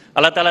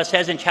 Allah Ta'ala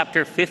says in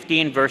chapter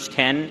 15, verse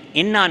 10,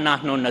 Inna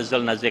nahnu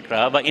nazzalna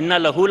zikra wa inna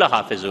lahu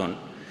lahafizun.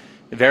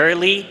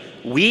 Verily,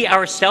 we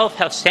ourselves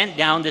have sent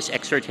down this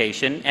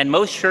exhortation, and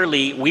most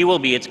surely we will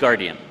be its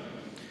guardian.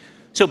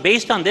 So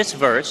based on this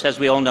verse, as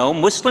we all know,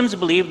 Muslims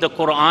believe the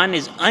Quran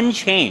is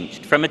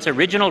unchanged from its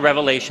original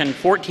revelation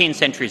 14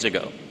 centuries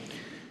ago.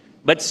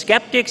 But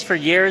skeptics for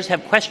years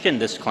have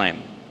questioned this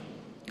claim.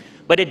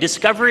 But a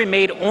discovery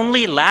made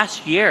only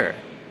last year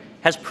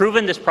has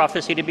proven this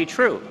prophecy to be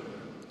true.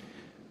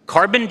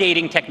 Carbon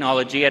dating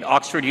technology at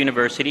Oxford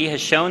University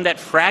has shown that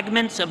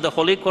fragments of the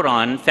Holy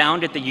Quran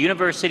found at the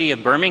University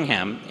of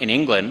Birmingham in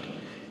England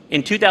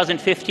in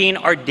 2015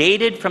 are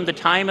dated from the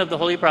time of the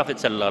Holy Prophet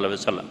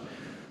ﷺ,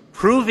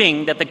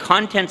 proving that the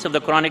contents of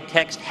the Quranic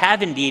text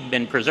have indeed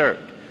been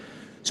preserved.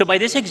 So by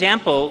this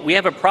example, we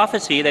have a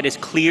prophecy that is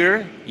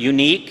clear,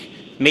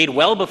 unique, made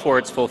well before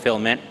its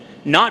fulfillment,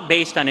 not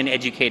based on an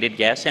educated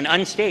guess, and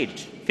unstaged,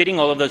 fitting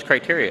all of those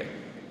criteria.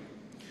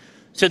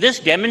 So this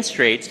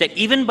demonstrates that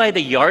even by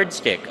the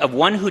yardstick of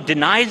one who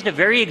denies the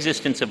very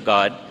existence of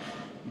God,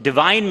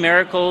 divine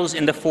miracles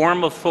in the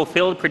form of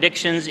fulfilled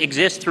predictions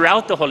exist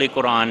throughout the Holy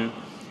Quran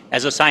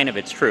as a sign of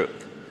its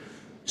truth.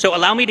 So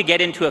allow me to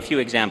get into a few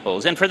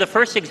examples. And for the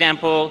first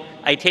example,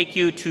 I take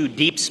you to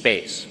deep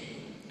space.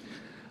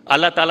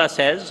 Allah Ta'ala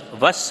says,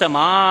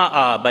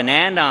 وَالسَّمَاءَ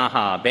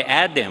بَنَيْنَاهَا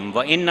بِأَيْدٍ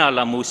وَإِنَّا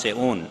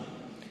لَمُوسِعُونَ.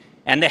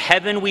 And the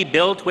heaven we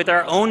built with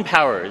our own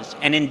powers,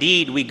 and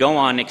indeed we go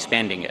on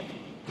expanding it.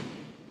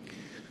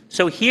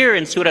 So here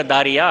in Surah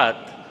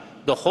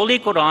Dariyat, the Holy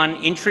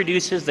Quran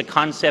introduces the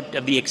concept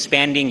of the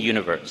expanding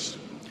universe.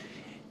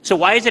 So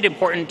why is it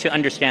important to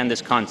understand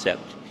this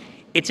concept?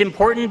 It's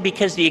important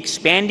because the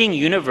expanding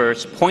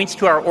universe points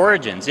to our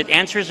origins. It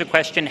answers the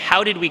question,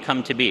 how did we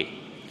come to be?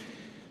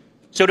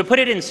 So to put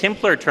it in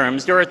simpler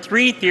terms, there are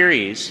three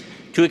theories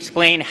to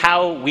explain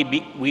how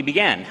we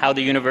began, how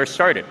the universe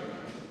started.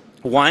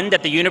 One,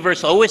 that the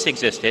universe always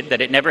existed,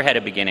 that it never had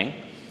a beginning.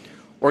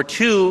 Or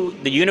two,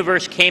 the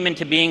universe came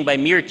into being by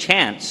mere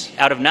chance,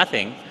 out of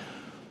nothing.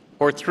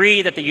 Or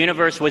three, that the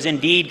universe was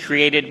indeed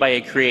created by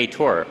a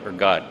creator, or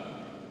God.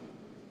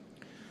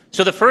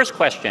 So the first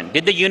question,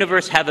 did the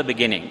universe have a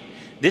beginning?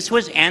 This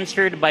was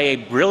answered by a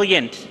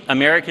brilliant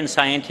American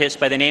scientist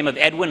by the name of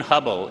Edwin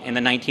Hubble in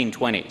the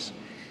 1920s.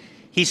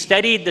 He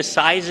studied the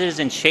sizes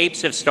and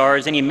shapes of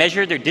stars, and he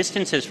measured their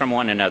distances from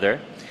one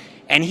another,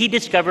 and he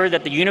discovered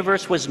that the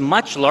universe was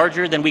much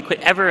larger than we could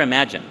ever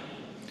imagine.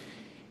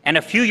 And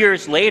a few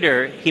years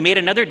later, he made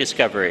another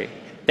discovery,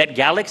 that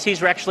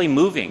galaxies were actually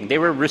moving. They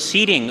were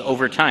receding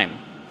over time.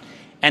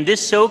 And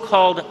this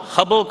so-called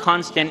Hubble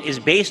constant is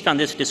based on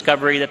this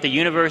discovery that the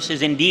universe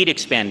is indeed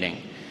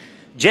expanding,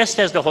 just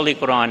as the Holy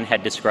Quran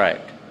had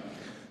described.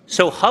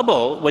 So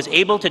Hubble was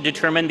able to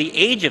determine the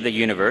age of the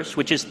universe,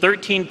 which is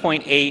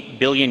 13.8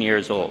 billion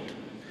years old.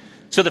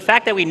 So the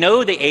fact that we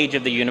know the age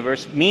of the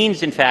universe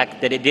means, in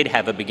fact, that it did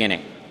have a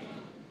beginning.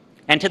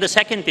 And to the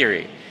second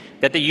theory,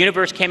 that the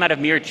universe came out of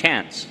mere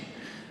chance,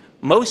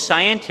 most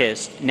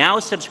scientists now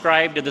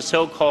subscribe to the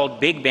so-called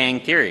Big Bang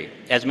Theory,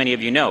 as many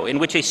of you know, in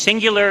which a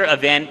singular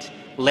event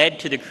led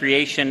to the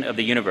creation of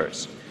the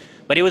universe.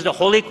 But it was the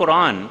Holy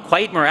Quran,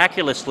 quite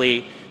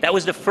miraculously, that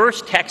was the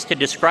first text to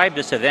describe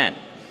this event.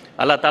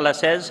 Allah Ta'ala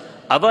says,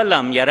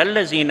 أَوَلَمْ يَرَ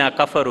الَّذِينَ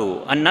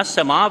كَفَرُوا أَنَّ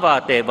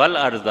السَّمَاوَاتِ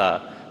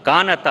وَالْأَرْضَ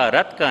كَانَتَا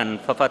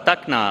رَتْقًا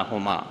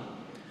فَفَتَقْنَاهُمَا.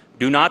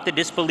 Do not the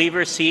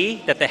disbelievers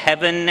see that the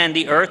heaven and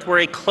the earth were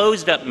a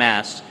closed-up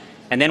mass,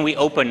 and then we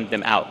opened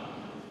them out?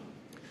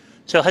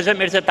 So Hazrat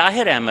Mirza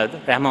Tahir Ahmad,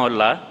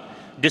 rahmahullah,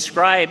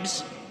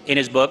 describes in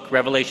his book,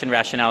 Revelation,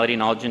 Rationality,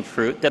 Knowledge and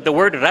Fruit, that the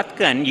word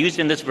ratkan used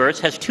in this verse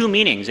has two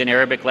meanings in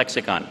Arabic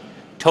lexicon: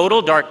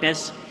 total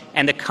darkness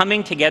and the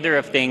coming together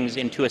of things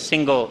into a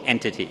single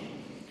entity.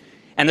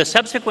 And the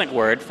subsequent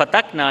word,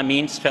 fatakna,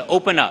 means to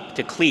open up,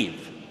 to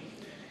cleave.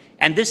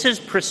 And this is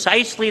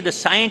precisely the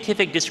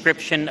scientific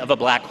description of a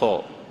black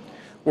hole,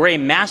 where a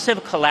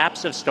massive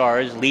collapse of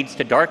stars leads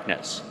to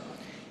darkness.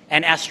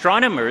 And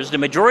astronomers, the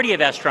majority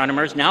of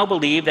astronomers, now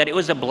believe that it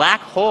was a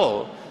black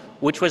hole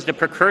which was the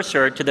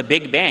precursor to the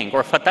Big Bang,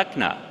 or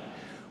fatakna,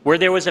 where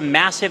there was a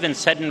massive and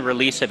sudden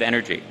release of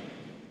energy.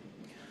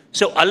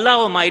 So Allah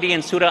Almighty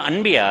in Surah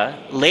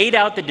Anbiya laid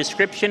out the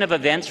description of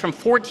events from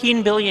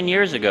 14 billion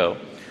years ago,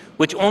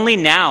 which only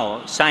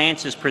now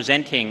science is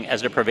presenting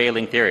as the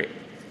prevailing theory.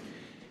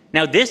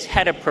 Now this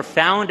had a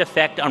profound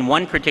effect on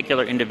one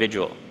particular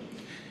individual.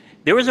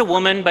 There was a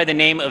woman by the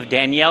name of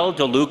Danielle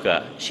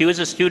DeLuca. She was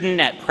a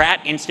student at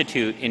Pratt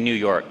Institute in New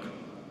York.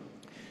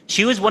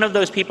 She was one of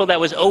those people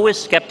that was always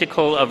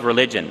skeptical of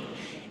religion.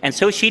 And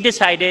so she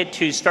decided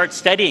to start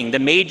studying the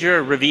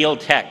major revealed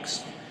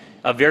texts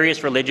of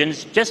various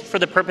religions just for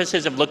the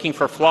purposes of looking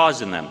for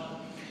flaws in them.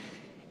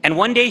 And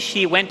one day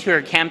she went to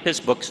her campus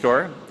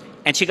bookstore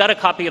and she got a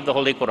copy of the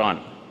Holy Quran.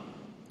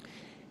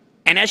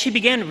 And as she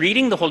began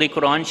reading the Holy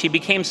Quran, she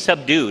became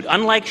subdued,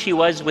 unlike she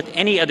was with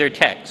any other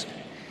text.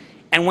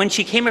 And when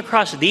she came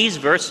across these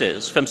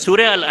verses from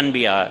Surah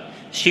Al-Anbiya,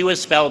 she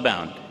was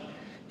spellbound.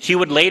 She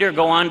would later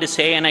go on to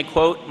say, and I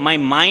quote, "My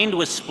mind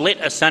was split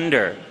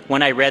asunder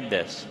when I read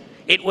this.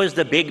 It was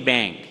the Big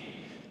Bang.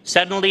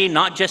 Suddenly,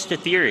 not just a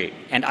theory,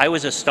 and I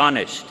was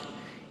astonished.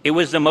 It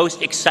was the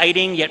most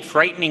exciting yet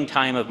frightening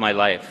time of my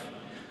life.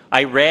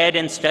 I read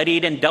and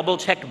studied and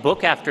double-checked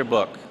book after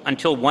book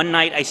until one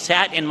night I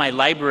sat in my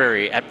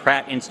library at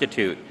Pratt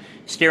Institute,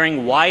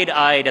 staring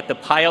wide-eyed at the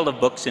pile of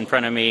books in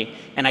front of me,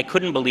 and I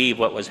couldn't believe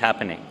what was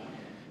happening.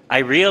 I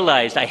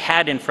realized I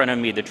had in front of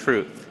me the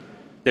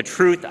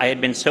truth I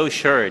had been so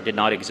sure did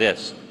not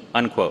exist,"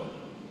 unquote.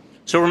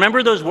 So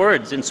remember those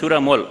words in Surah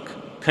Mulk,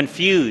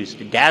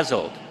 confused,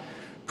 dazzled,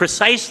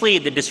 precisely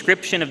the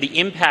description of the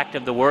impact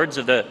of the words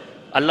of the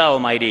Allah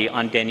Almighty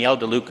on Danielle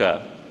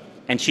DeLuca,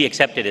 and she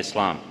accepted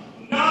Islam.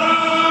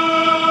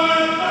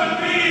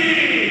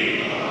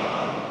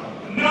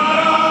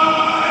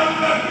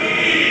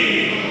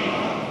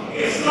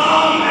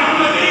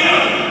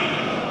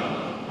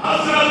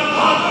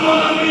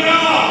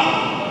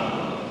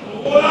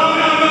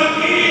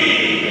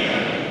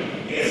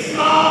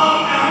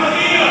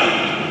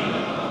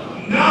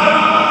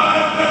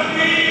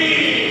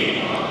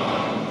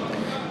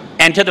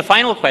 And to the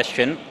final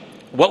question,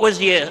 what was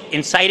the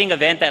inciting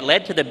event that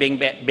led to the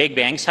Big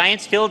Bang?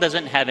 Science still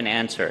doesn't have an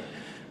answer,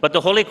 but the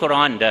Holy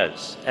Quran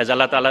does. As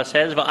Allah Ta'ala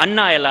says,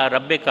 وَأَنَّا إِلَىٰ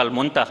رَبِّكَ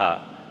الْمُنْتَهَى.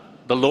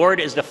 The Lord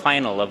is the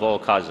final of all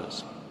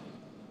causes.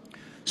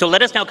 So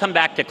let us now come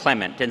back to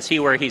Clement and see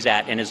where he's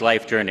at in his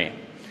life journey.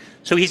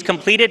 So he's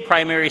completed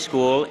primary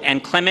school,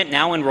 and Clement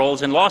now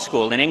enrolls in law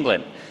school in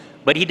England.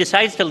 But he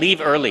decides to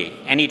leave early,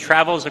 and he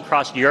travels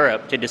across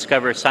Europe to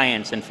discover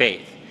science and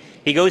faith.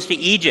 He goes to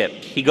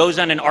Egypt. He goes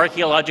on an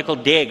archaeological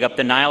dig up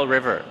the Nile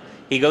River.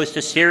 He goes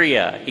to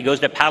Syria. He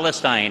goes to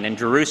Palestine and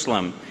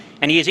Jerusalem.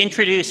 And he is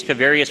introduced to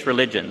various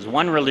religions,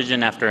 one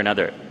religion after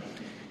another.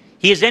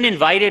 He is then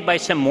invited by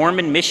some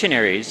Mormon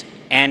missionaries,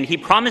 and he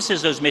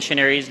promises those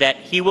missionaries that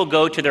he will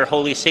go to their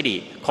holy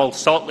city called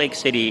Salt Lake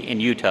City in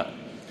Utah.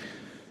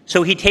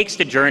 So he takes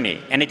the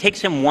journey, and it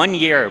takes him 1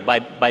 year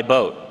by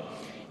boat.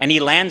 And he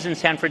lands in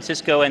San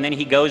Francisco, and then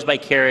he goes by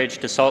carriage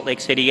to Salt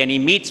Lake City, and he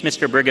meets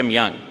Mr. Brigham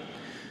Young.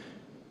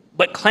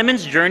 But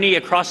Clement's journey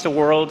across the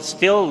world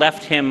still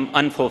left him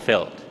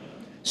unfulfilled.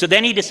 So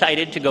then he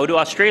decided to go to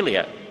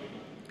Australia.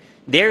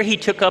 There he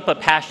took up a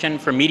passion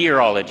for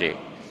meteorology.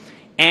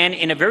 And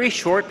in a very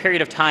short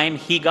period of time,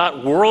 he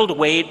got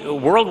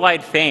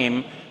worldwide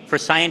fame for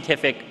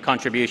scientific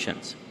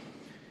contributions.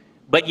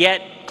 But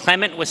yet,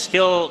 Clement was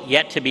still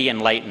yet to be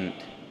enlightened.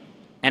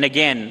 And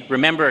again,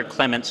 remember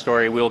Clement's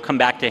story. We will come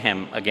back to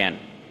him again.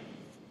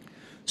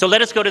 So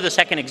let us go to the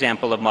second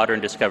example of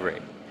modern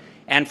discovery.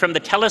 And from the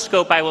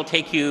telescope, I will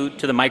take you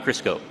to the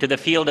microscope, to the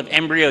field of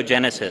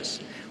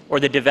embryogenesis, or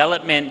the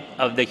development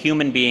of the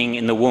human being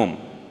in the womb.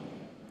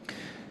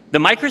 The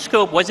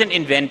microscope wasn't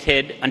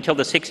invented until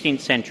the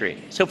 16th century.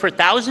 So for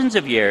thousands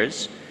of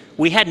years,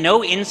 we had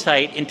no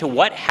insight into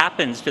what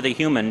happens to the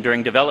human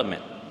during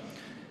development.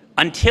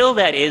 Until,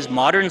 that is,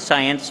 modern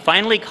science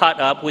finally caught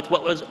up with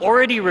what was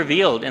already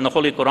revealed in the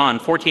Holy Quran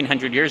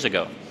 1400 years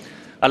ago.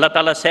 Allah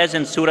Ta'ala says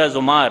in Surah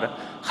Zumar,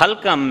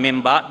 "Khalqam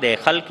min ba'de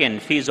khalqin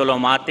fi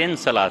zulumatin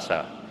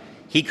salasa."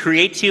 He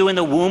creates you in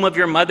the womb of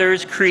your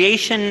mothers,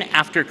 creation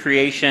after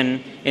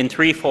creation, in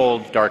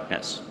threefold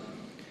darkness.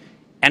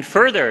 And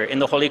further, in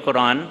the Holy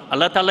Quran,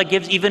 Allah Ta'ala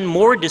gives even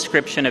more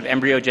description of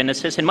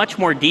embryogenesis in much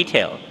more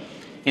detail.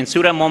 In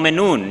Surah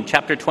Mu'minun,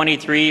 chapter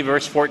 23,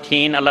 verse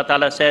 14, Allah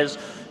Ta'ala says,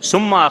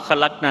 "Summa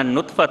khalaqna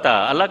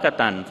nutfata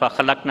alaqatan fa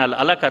khalaqna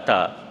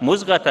al-alaqata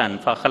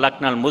muzghatan fa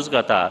khalaqna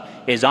al-muzghata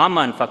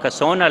izaman fa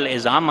kasawna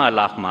al-izama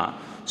lahma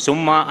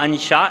summa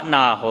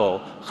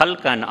ansha'nahu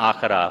khalqan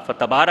akhara fa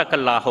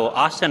tabarakallahu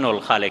ahsanul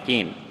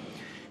khaliqin."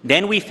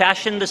 Then we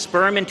fashioned the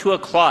sperm into a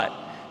clot.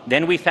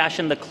 Then we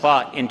fashioned the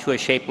clot into a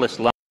shapeless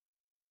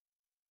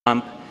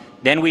lump.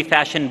 Then we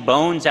fashioned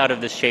bones out of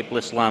this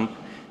shapeless lump.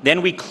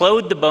 Then we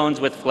clothed the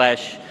bones with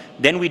flesh.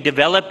 Then we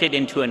developed it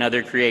into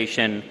another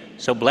creation.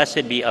 So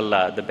blessed be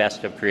Allah, the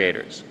best of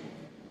creators.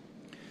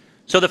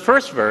 So the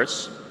first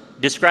verse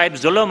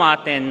describes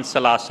zulumatin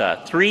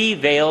salasa, 3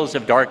 veils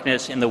of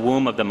darkness in the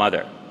womb of the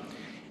mother.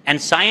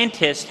 And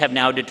scientists have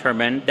now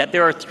determined that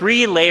there are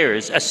 3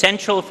 layers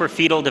essential for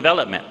fetal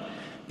development: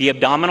 the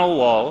abdominal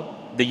wall,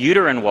 the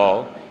uterine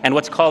wall, and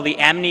what's called the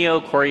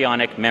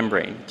amniochorionic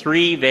membrane,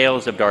 3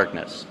 veils of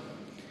darkness.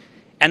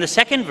 And the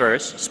second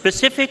verse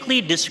specifically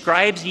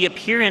describes the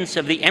appearance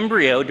of the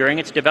embryo during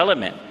its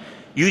development,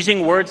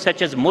 using words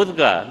such as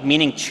mudga,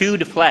 meaning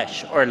chewed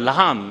flesh, or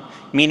laham,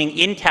 meaning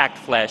intact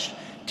flesh,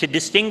 to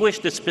distinguish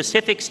the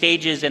specific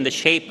stages and the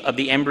shape of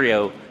the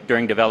embryo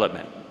during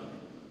development.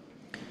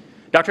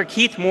 Dr.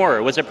 Keith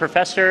Moore was a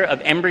professor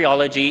of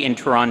embryology in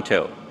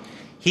Toronto.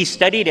 He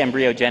studied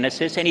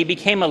embryogenesis, and he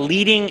became a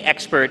leading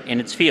expert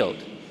in its field.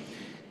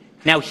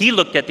 Now, he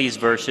looked at these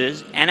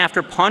verses, and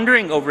after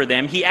pondering over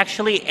them, he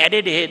actually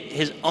edited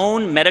his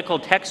own medical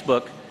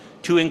textbook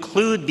to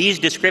include these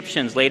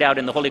descriptions laid out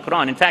in the Holy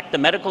Quran. In fact, the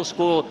medical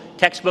school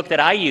textbook that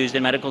I used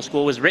in medical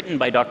school was written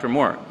by Dr.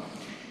 Moore.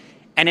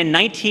 And in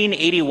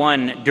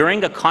 1981,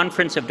 during a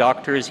conference of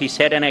doctors, he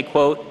said, and I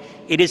quote,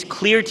 "It is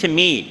clear to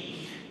me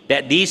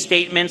that these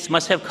statements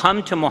must have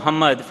come to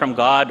Muhammad from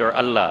God or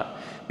Allah,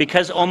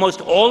 because almost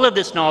all of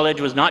this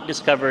knowledge was not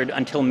discovered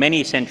until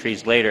many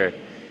centuries later.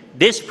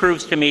 This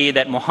proves to me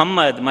that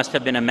Muhammad must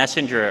have been a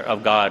messenger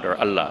of God or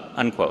Allah,"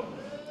 unquote.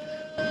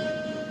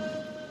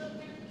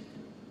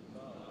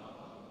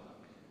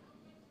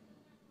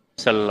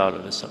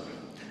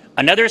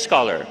 Another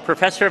scholar,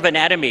 professor of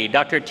anatomy,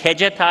 Dr.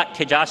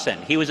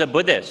 Tejasan, he was a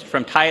Buddhist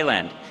from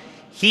Thailand.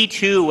 He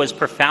too was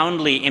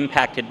profoundly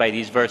impacted by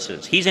these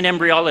verses. He's an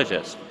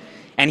embryologist,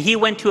 and he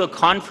went to a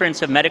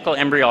conference of medical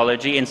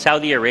embryology in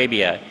Saudi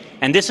Arabia,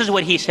 and this is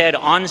what he said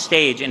on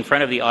stage in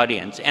front of the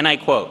audience, and I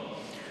quote,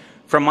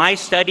 "From my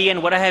study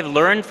and what I have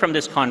learned from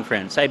this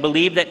conference, I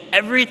believe that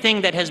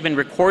everything that has been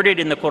recorded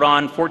in the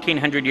Quran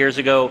 1400 years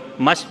ago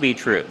must be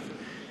truth.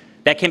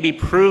 That can be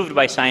proved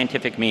by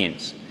scientific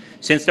means.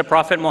 Since the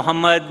Prophet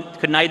Muhammad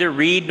could neither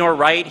read nor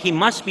write, he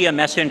must be a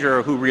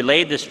messenger who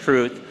relayed this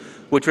truth,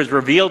 which was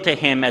revealed to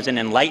him as an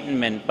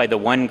enlightenment by the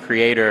one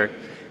Creator.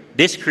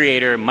 This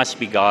Creator must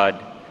be God.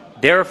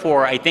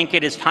 Therefore, I think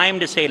it is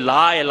time to say,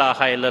 La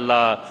ilaha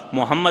illallah,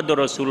 Muhammadur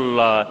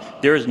Rasulullah,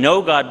 there is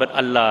no God but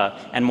Allah,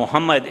 and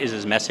Muhammad is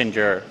his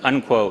messenger,"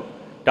 unquote.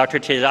 Dr.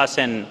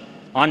 Tejasan,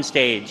 on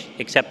stage,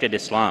 accepted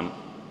Islam.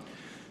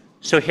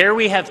 So here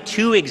we have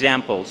two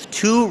examples,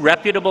 two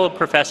reputable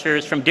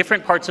professors from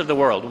different parts of the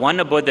world, one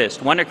a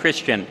Buddhist, one a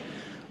Christian,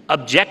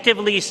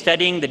 objectively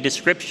studying the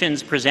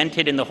descriptions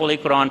presented in the Holy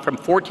Quran from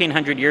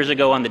 1400 years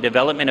ago on the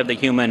development of the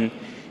human,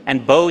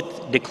 and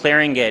both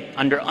declaring it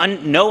under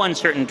no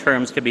uncertain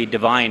terms to be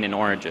divine in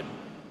origin.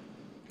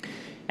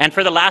 And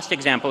for the last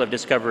example of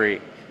discovery,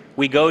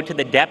 we go to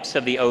the depths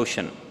of the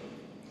ocean.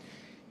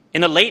 In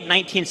the late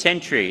 19th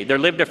century, there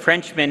lived a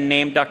Frenchman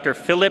named Dr.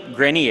 Philippe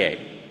Grenier.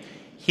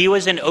 He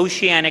was an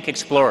oceanic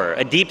explorer,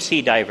 a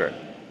deep-sea diver.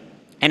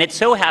 And it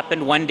so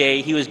happened one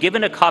day he was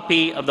given a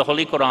copy of the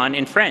Holy Quran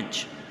in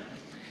French.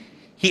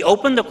 He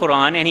opened the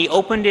Quran and he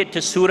opened it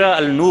to Surah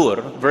Al-Nur,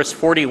 verse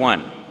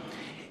 41.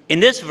 In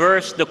this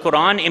verse, the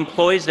Quran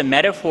employs the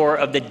metaphor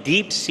of the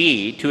deep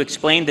sea to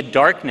explain the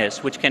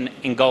darkness which can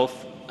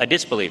engulf a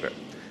disbeliever.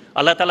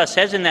 Allah Ta'ala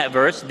says in that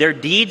verse, "Their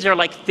deeds are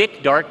like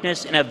thick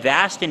darkness in a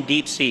vast and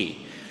deep sea,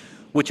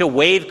 which a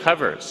wave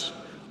covers,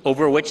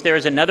 over which there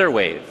is another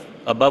wave,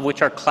 above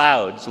which are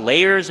clouds,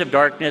 layers of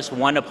darkness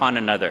one upon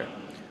another.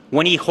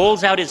 When he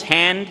holds out his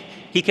hand,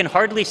 he can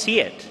hardly see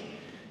it.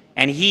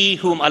 And he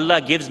whom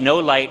Allah gives no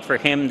light, for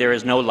him there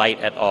is no light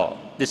at all."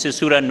 This is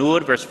Surah Nur,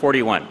 verse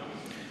 41.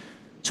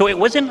 So it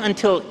wasn't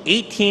until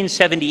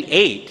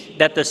 1878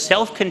 that the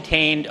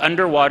self-contained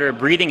underwater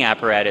breathing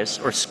apparatus,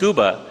 or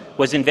scuba,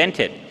 was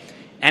invented.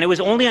 And it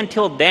was only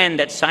until then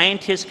that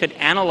scientists could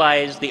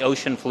analyze the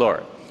ocean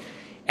floor.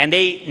 And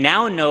they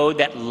now know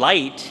that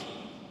light,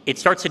 it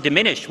starts to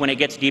diminish when it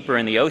gets deeper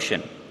in the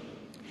ocean.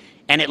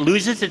 And it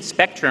loses its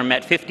spectrum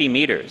at 50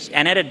 meters.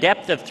 And at a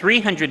depth of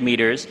 300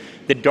 meters,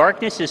 the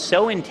darkness is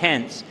so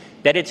intense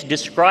that it's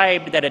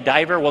described that a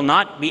diver will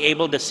not be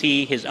able to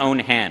see his own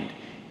hand.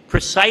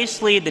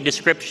 Precisely the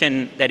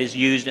description that is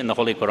used in the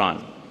Holy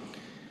Quran.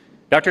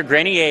 Dr.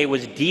 Grenier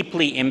was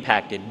deeply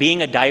impacted,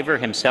 being a diver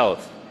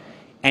himself.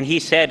 And he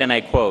said, and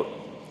I quote,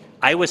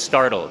 "I was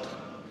startled.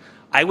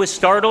 I was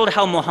startled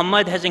how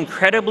Muhammad has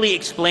incredibly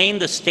explained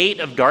the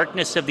state of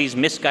darkness of these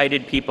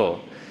misguided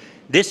people.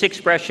 This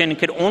expression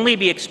could only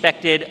be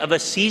expected of a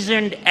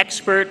seasoned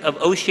expert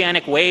of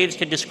oceanic waves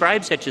to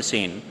describe such a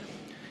scene.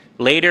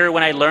 Later,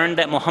 when I learned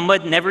that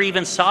Muhammad never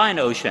even saw an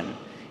ocean,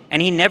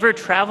 and he never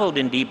traveled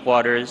in deep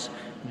waters,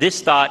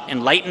 this thought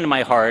enlightened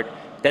my heart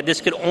that this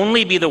could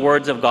only be the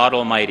words of God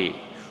Almighty,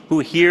 who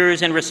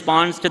hears and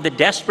responds to the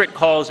desperate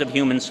calls of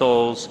human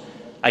souls.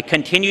 I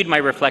continued my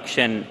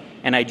reflection,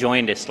 and I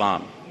joined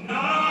Islam."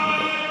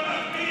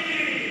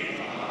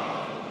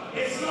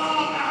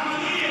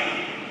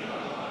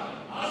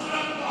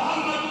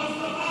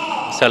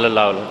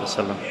 Sallallahu Alaihi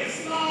Wasallam.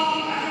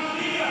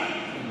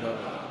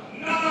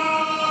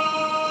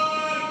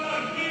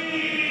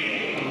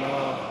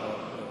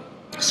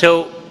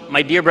 So,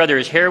 my dear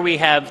brothers, here we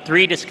have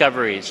three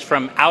discoveries,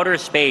 from outer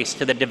space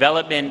to the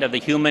development of the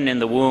human in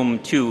the womb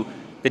to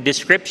the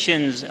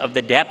descriptions of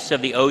the depths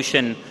of the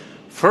ocean,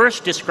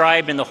 first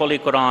described in the Holy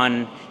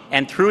Quran,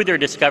 and through their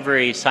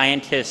discovery,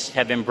 scientists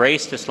have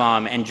embraced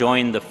Islam and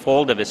joined the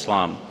fold of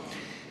Islam.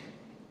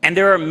 And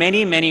there are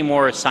many, many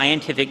more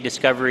scientific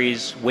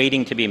discoveries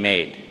waiting to be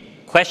made.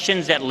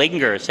 Questions that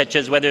linger, such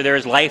as whether there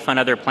is life on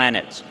other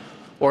planets,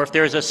 or if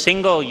there is a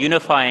single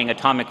unifying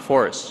atomic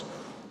force,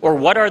 or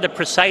what are the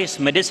precise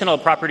medicinal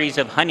properties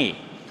of honey.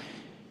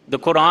 The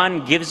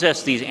Quran gives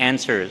us these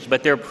answers,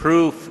 but their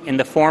proof in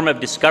the form of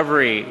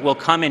discovery will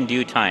come in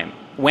due time,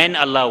 when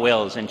Allah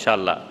wills,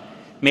 inshallah,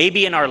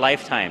 maybe in our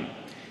lifetime.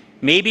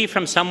 maybe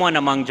from someone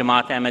among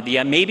Jamaat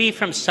Ahmadiyya, maybe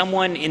from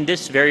someone in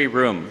this very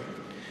room,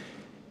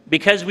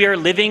 because we are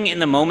living in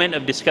the moment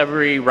of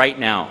discovery right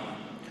now.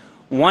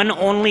 One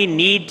only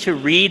need to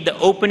read the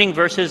opening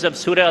verses of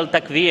Surah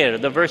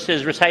Al-Takwir, the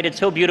verses recited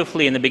so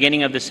beautifully in the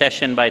beginning of the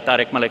session by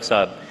Tariq Malik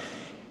Saab.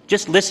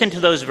 Just listen to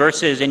those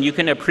verses and you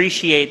can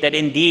appreciate that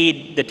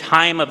indeed the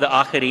time of the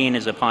Akhirin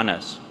is upon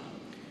us.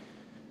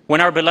 When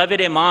our beloved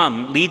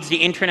Imam leads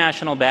the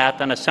international bath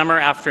on a summer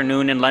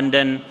afternoon in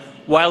London,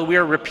 while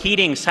we're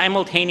repeating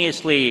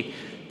simultaneously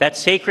that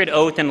sacred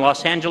oath in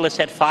Los Angeles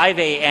at 5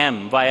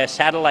 a.m. via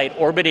satellite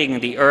orbiting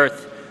the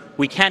earth,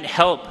 we can't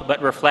help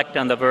but reflect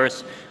on the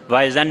verse,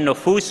 وَإِذَا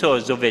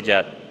النُّفُوسُ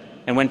زُوِّجَتْ,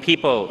 and when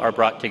people are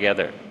brought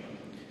together.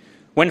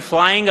 When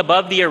flying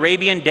above the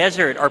Arabian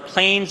desert are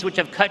planes which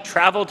have cut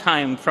travel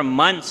time from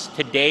months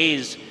to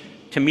days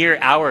to mere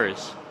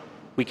hours,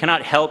 we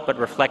cannot help but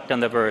reflect on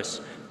the verse,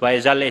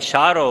 وَإِذَا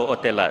الْإِشَارُ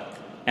أُطِلَتْ,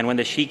 and when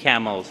the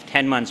she-camels,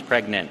 10 months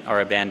pregnant,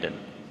 are abandoned.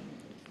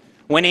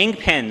 When ink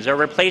pens are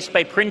replaced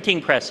by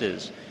printing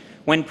presses,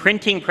 when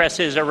printing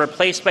presses are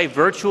replaced by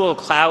virtual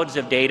clouds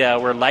of data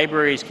where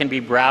libraries can be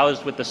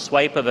browsed with the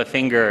swipe of a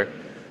finger,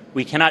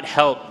 we cannot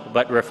help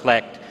but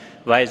reflect,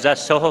 وَإِذَا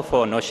الصُّحُفُ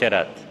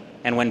نُشِرَتْ,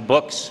 and when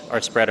books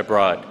are spread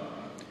abroad.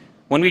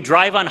 When we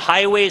drive on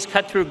highways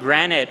cut through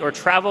granite or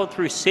travel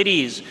through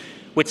cities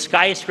with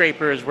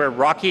skyscrapers where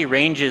rocky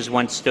ranges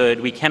once stood,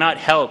 we cannot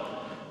help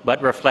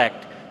but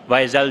reflect,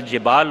 وَإِذَا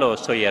الْجِبَالُ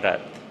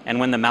سُيِّرَتْ, and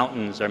when the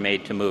mountains are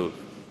made to move.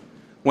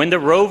 When the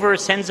rover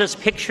sends us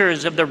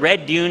pictures of the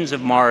red dunes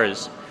of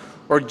Mars,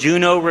 or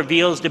Juno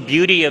reveals the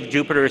beauty of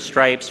Jupiter's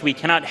stripes, we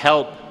cannot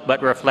help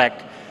but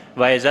reflect,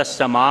 وَإِذَا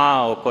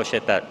السَّمَاءُ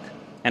كُشِطَتْ,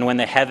 and when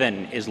the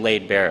heaven is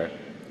laid bare.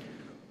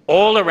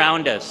 All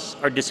around us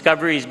are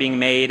discoveries being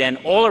made, and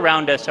all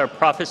around us are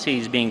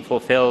prophecies being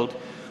fulfilled.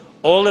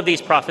 All of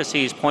these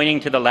prophecies pointing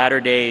to the latter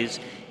days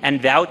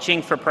and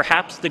vouching for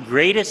perhaps the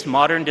greatest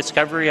modern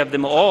discovery of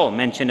them all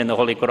mentioned in the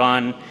Holy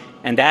Quran,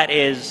 and that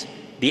is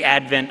the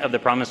advent of the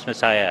promised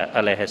Messiah,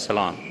 alayhi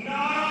salam.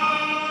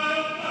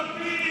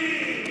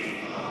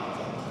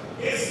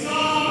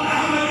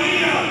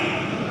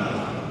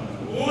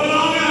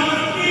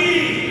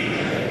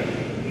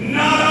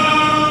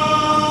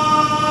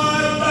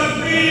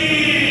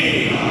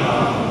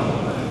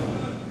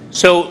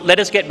 So let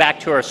us get back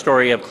to our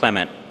story of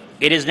Clement.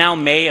 It is now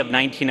May of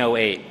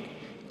 1908.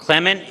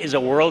 Clement is a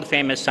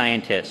world-famous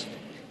scientist.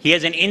 He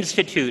has an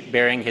institute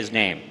bearing his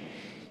name.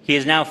 He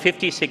is now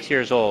 56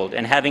 years old,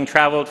 and having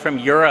traveled from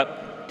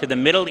Europe to the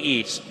Middle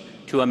East,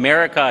 to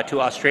America,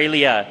 to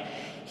Australia,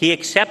 he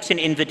accepts an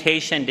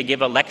invitation to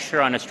give a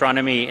lecture on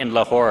astronomy in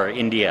Lahore,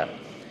 India.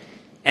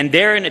 And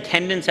there in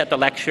attendance at the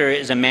lecture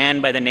is a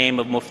man by the name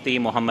of Mufti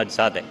Muhammad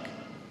Sadiq.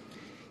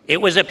 It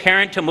was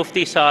apparent to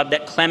Mufti Saab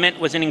that Clement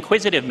was an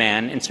inquisitive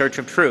man in search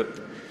of truth.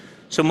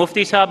 So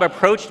Mufti Saab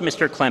approached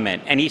Mr.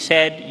 Clement and he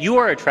said, "You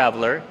are a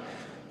traveler,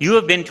 you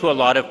have been to a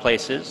lot of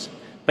places,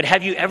 but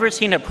have you ever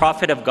seen a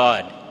prophet of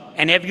God?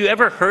 And have you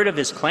ever heard of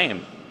his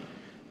claim?"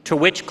 To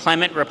which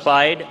Clement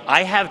replied,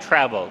 "I have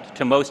traveled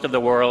to most of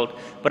the world,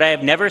 but I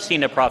have never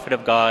seen a prophet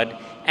of God,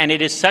 and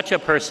it is such a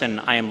person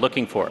I am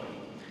looking for."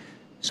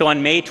 So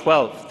on May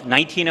 12th,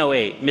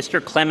 1908,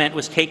 Mr. Clement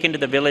was taken to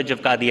the village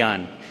of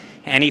Qadian,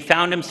 and he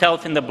found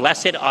himself in the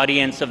blessed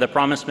audience of the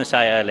promised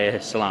Messiah,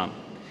 alayhi salam.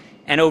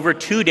 And over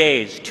 2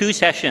 days, 2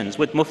 sessions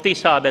with Mufti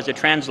Saab as a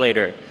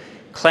translator,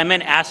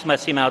 Clement asked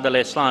Masih Maud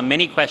alayhi salam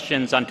many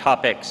questions on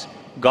topics: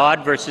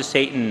 God versus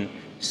Satan,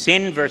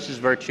 sin versus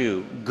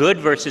virtue, good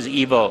versus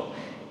evil,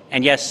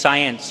 and yes,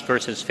 science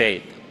versus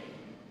faith.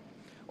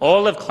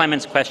 All of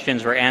Clement's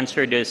questions were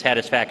answered to his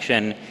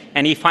satisfaction,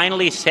 and he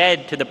finally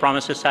said to the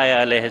promised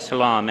Messiah, alayhi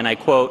salam, and I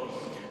quote,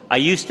 "I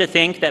used to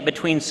think that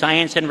between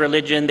science and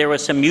religion there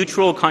was some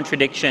mutual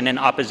contradiction and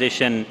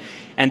opposition,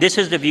 and this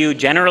is the view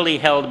generally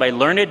held by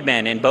learned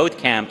men in both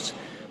camps,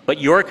 but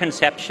your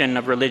conception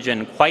of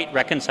religion quite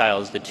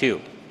reconciles the two,"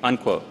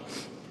 unquote.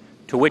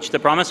 To which the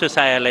promised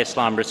Messiah alayhi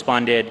salam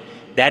responded,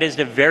 "That is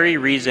the very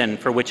reason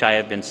for which I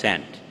have been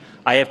sent.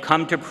 I have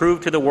come to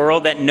prove to the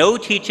world that no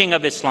teaching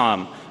of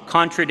Islam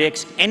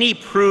contradicts any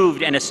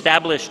proved and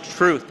established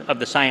truth of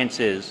the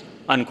sciences,"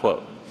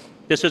 unquote.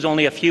 This was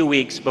only a few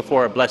weeks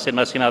before Blessed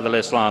Masih Maud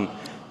alayhi salam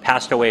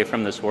passed away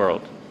from this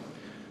world.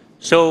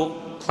 So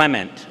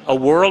Clement, a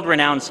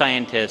world-renowned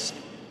scientist,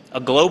 a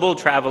global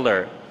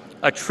traveler,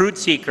 a truth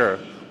seeker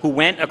who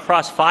went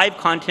across 5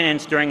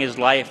 continents during his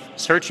life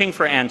searching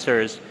for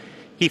answers,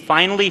 he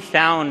finally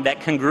found that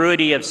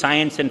congruity of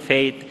science and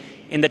faith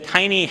in the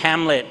tiny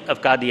hamlet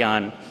of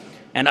Qadian,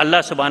 and Allah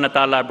subhanahu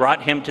wa ta'ala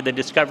brought him to the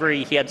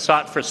discovery he had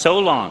sought for so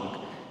long,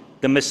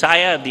 the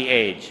Messiah of the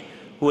age,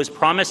 who was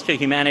promised to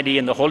humanity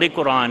in the Holy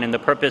Quran in the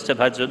purpose of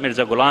Hazrat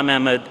Mirza Ghulam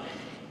Ahmad.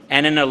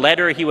 And in a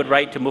letter he would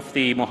write to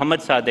Mufti Muhammad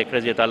Sadiq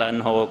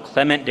radiyallahu anhu,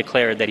 Clement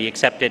declared that he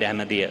accepted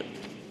Ahmadiyyat.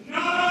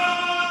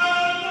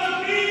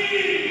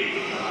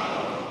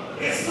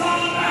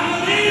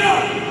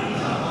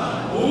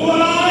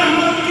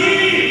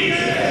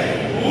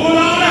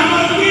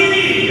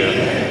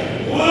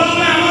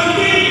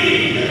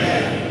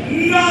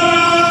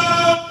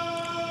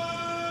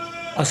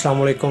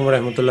 Assalamu alaikum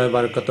warahmatullahi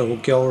wabarakatuh.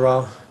 Kya ho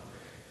raha?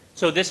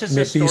 So this is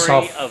May the peace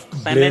story of of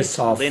Clement bliss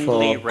of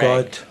Lindley Regg.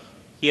 God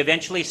He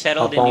eventually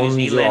settled in New upon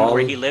you Zealand,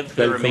 where all. he lived for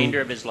the Welcome. remainder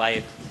of his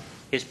life.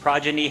 His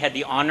progeny had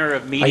the honor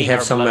of I meeting have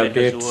our some beloved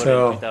updates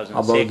Hazur in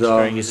about 2006 the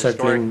during his historic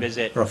resettling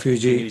visit to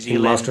refugee New in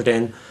Zealand. Master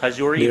 10.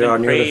 Hazur There even are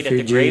new prayed at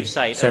the refugees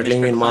gravesite of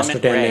settling Mr. in Master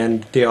Clement 10 Regg,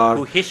 and they are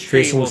who history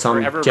facing will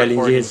some forever record,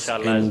 challenges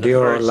inshallah, in as the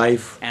their first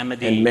life.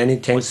 Ahmadi And many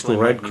thanks to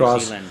Muslim Red of New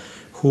Cross Zealand.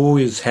 who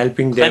is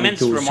helping them Clement's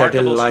to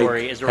settle, remarkable like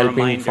story is a helping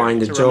reminder.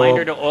 find a It's a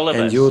reminder job to all of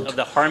and us youth of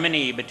the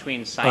harmony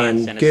between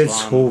science and and kids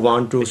Islam, who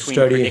want to between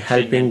study, prediction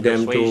helping and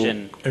them to persuasion,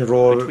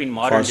 enroll between for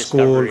modern school,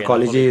 discovery and the Holy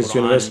colleges, Quran.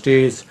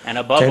 universities.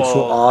 And above Thanks to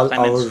all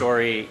Clement's our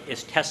story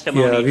is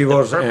testimony to the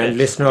viewers and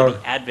purpose listeners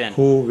of the advent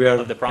who were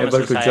of the promised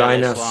able to Messiah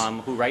join us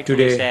Islam, who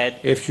rightfully today.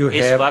 said, If you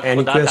 "Is have waqt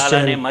any Khuda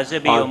Taala ne question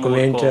mazhabi or umur ko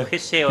comment,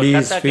 hisse aur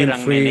please tata ke feel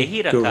rang mein free nahi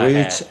to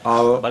rakha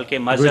hai,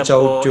 balki mazhab reach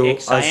out ko to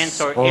ek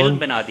science us aur ilm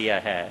on bana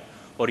diya hai."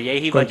 और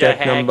यही वजह contact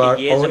है कि number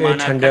ये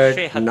ज़माना 0800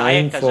 कश्फ़े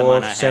हक़ाइक़ का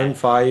ज़माना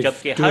है,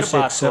 जबकि हर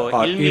बात 947526 को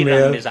or इल्मी रंग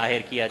email में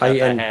ज़ाहिर किया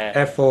जाता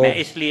है। मैं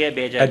इसलिए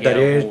भेजा गया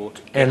हूँ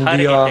कि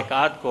हर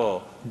एतक़ाद को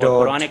और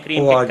कुरान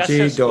करीम के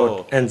क़सस को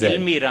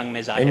इल्मी रंग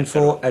में ज़ाहिर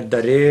करो।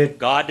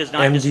 God does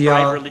not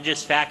describe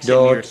religious facts in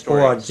mere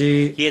stories.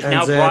 He has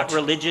now brought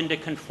religion to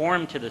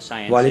conform to the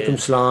sciences, and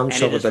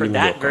it is for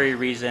that very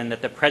reason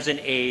that the present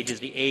age is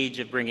the age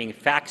of bringing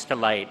facts to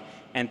light,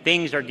 and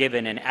things are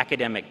given an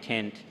academic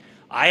tint.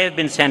 I have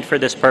been sent for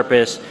this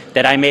purpose,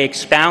 that I may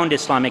expound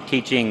Islamic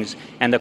teachings and the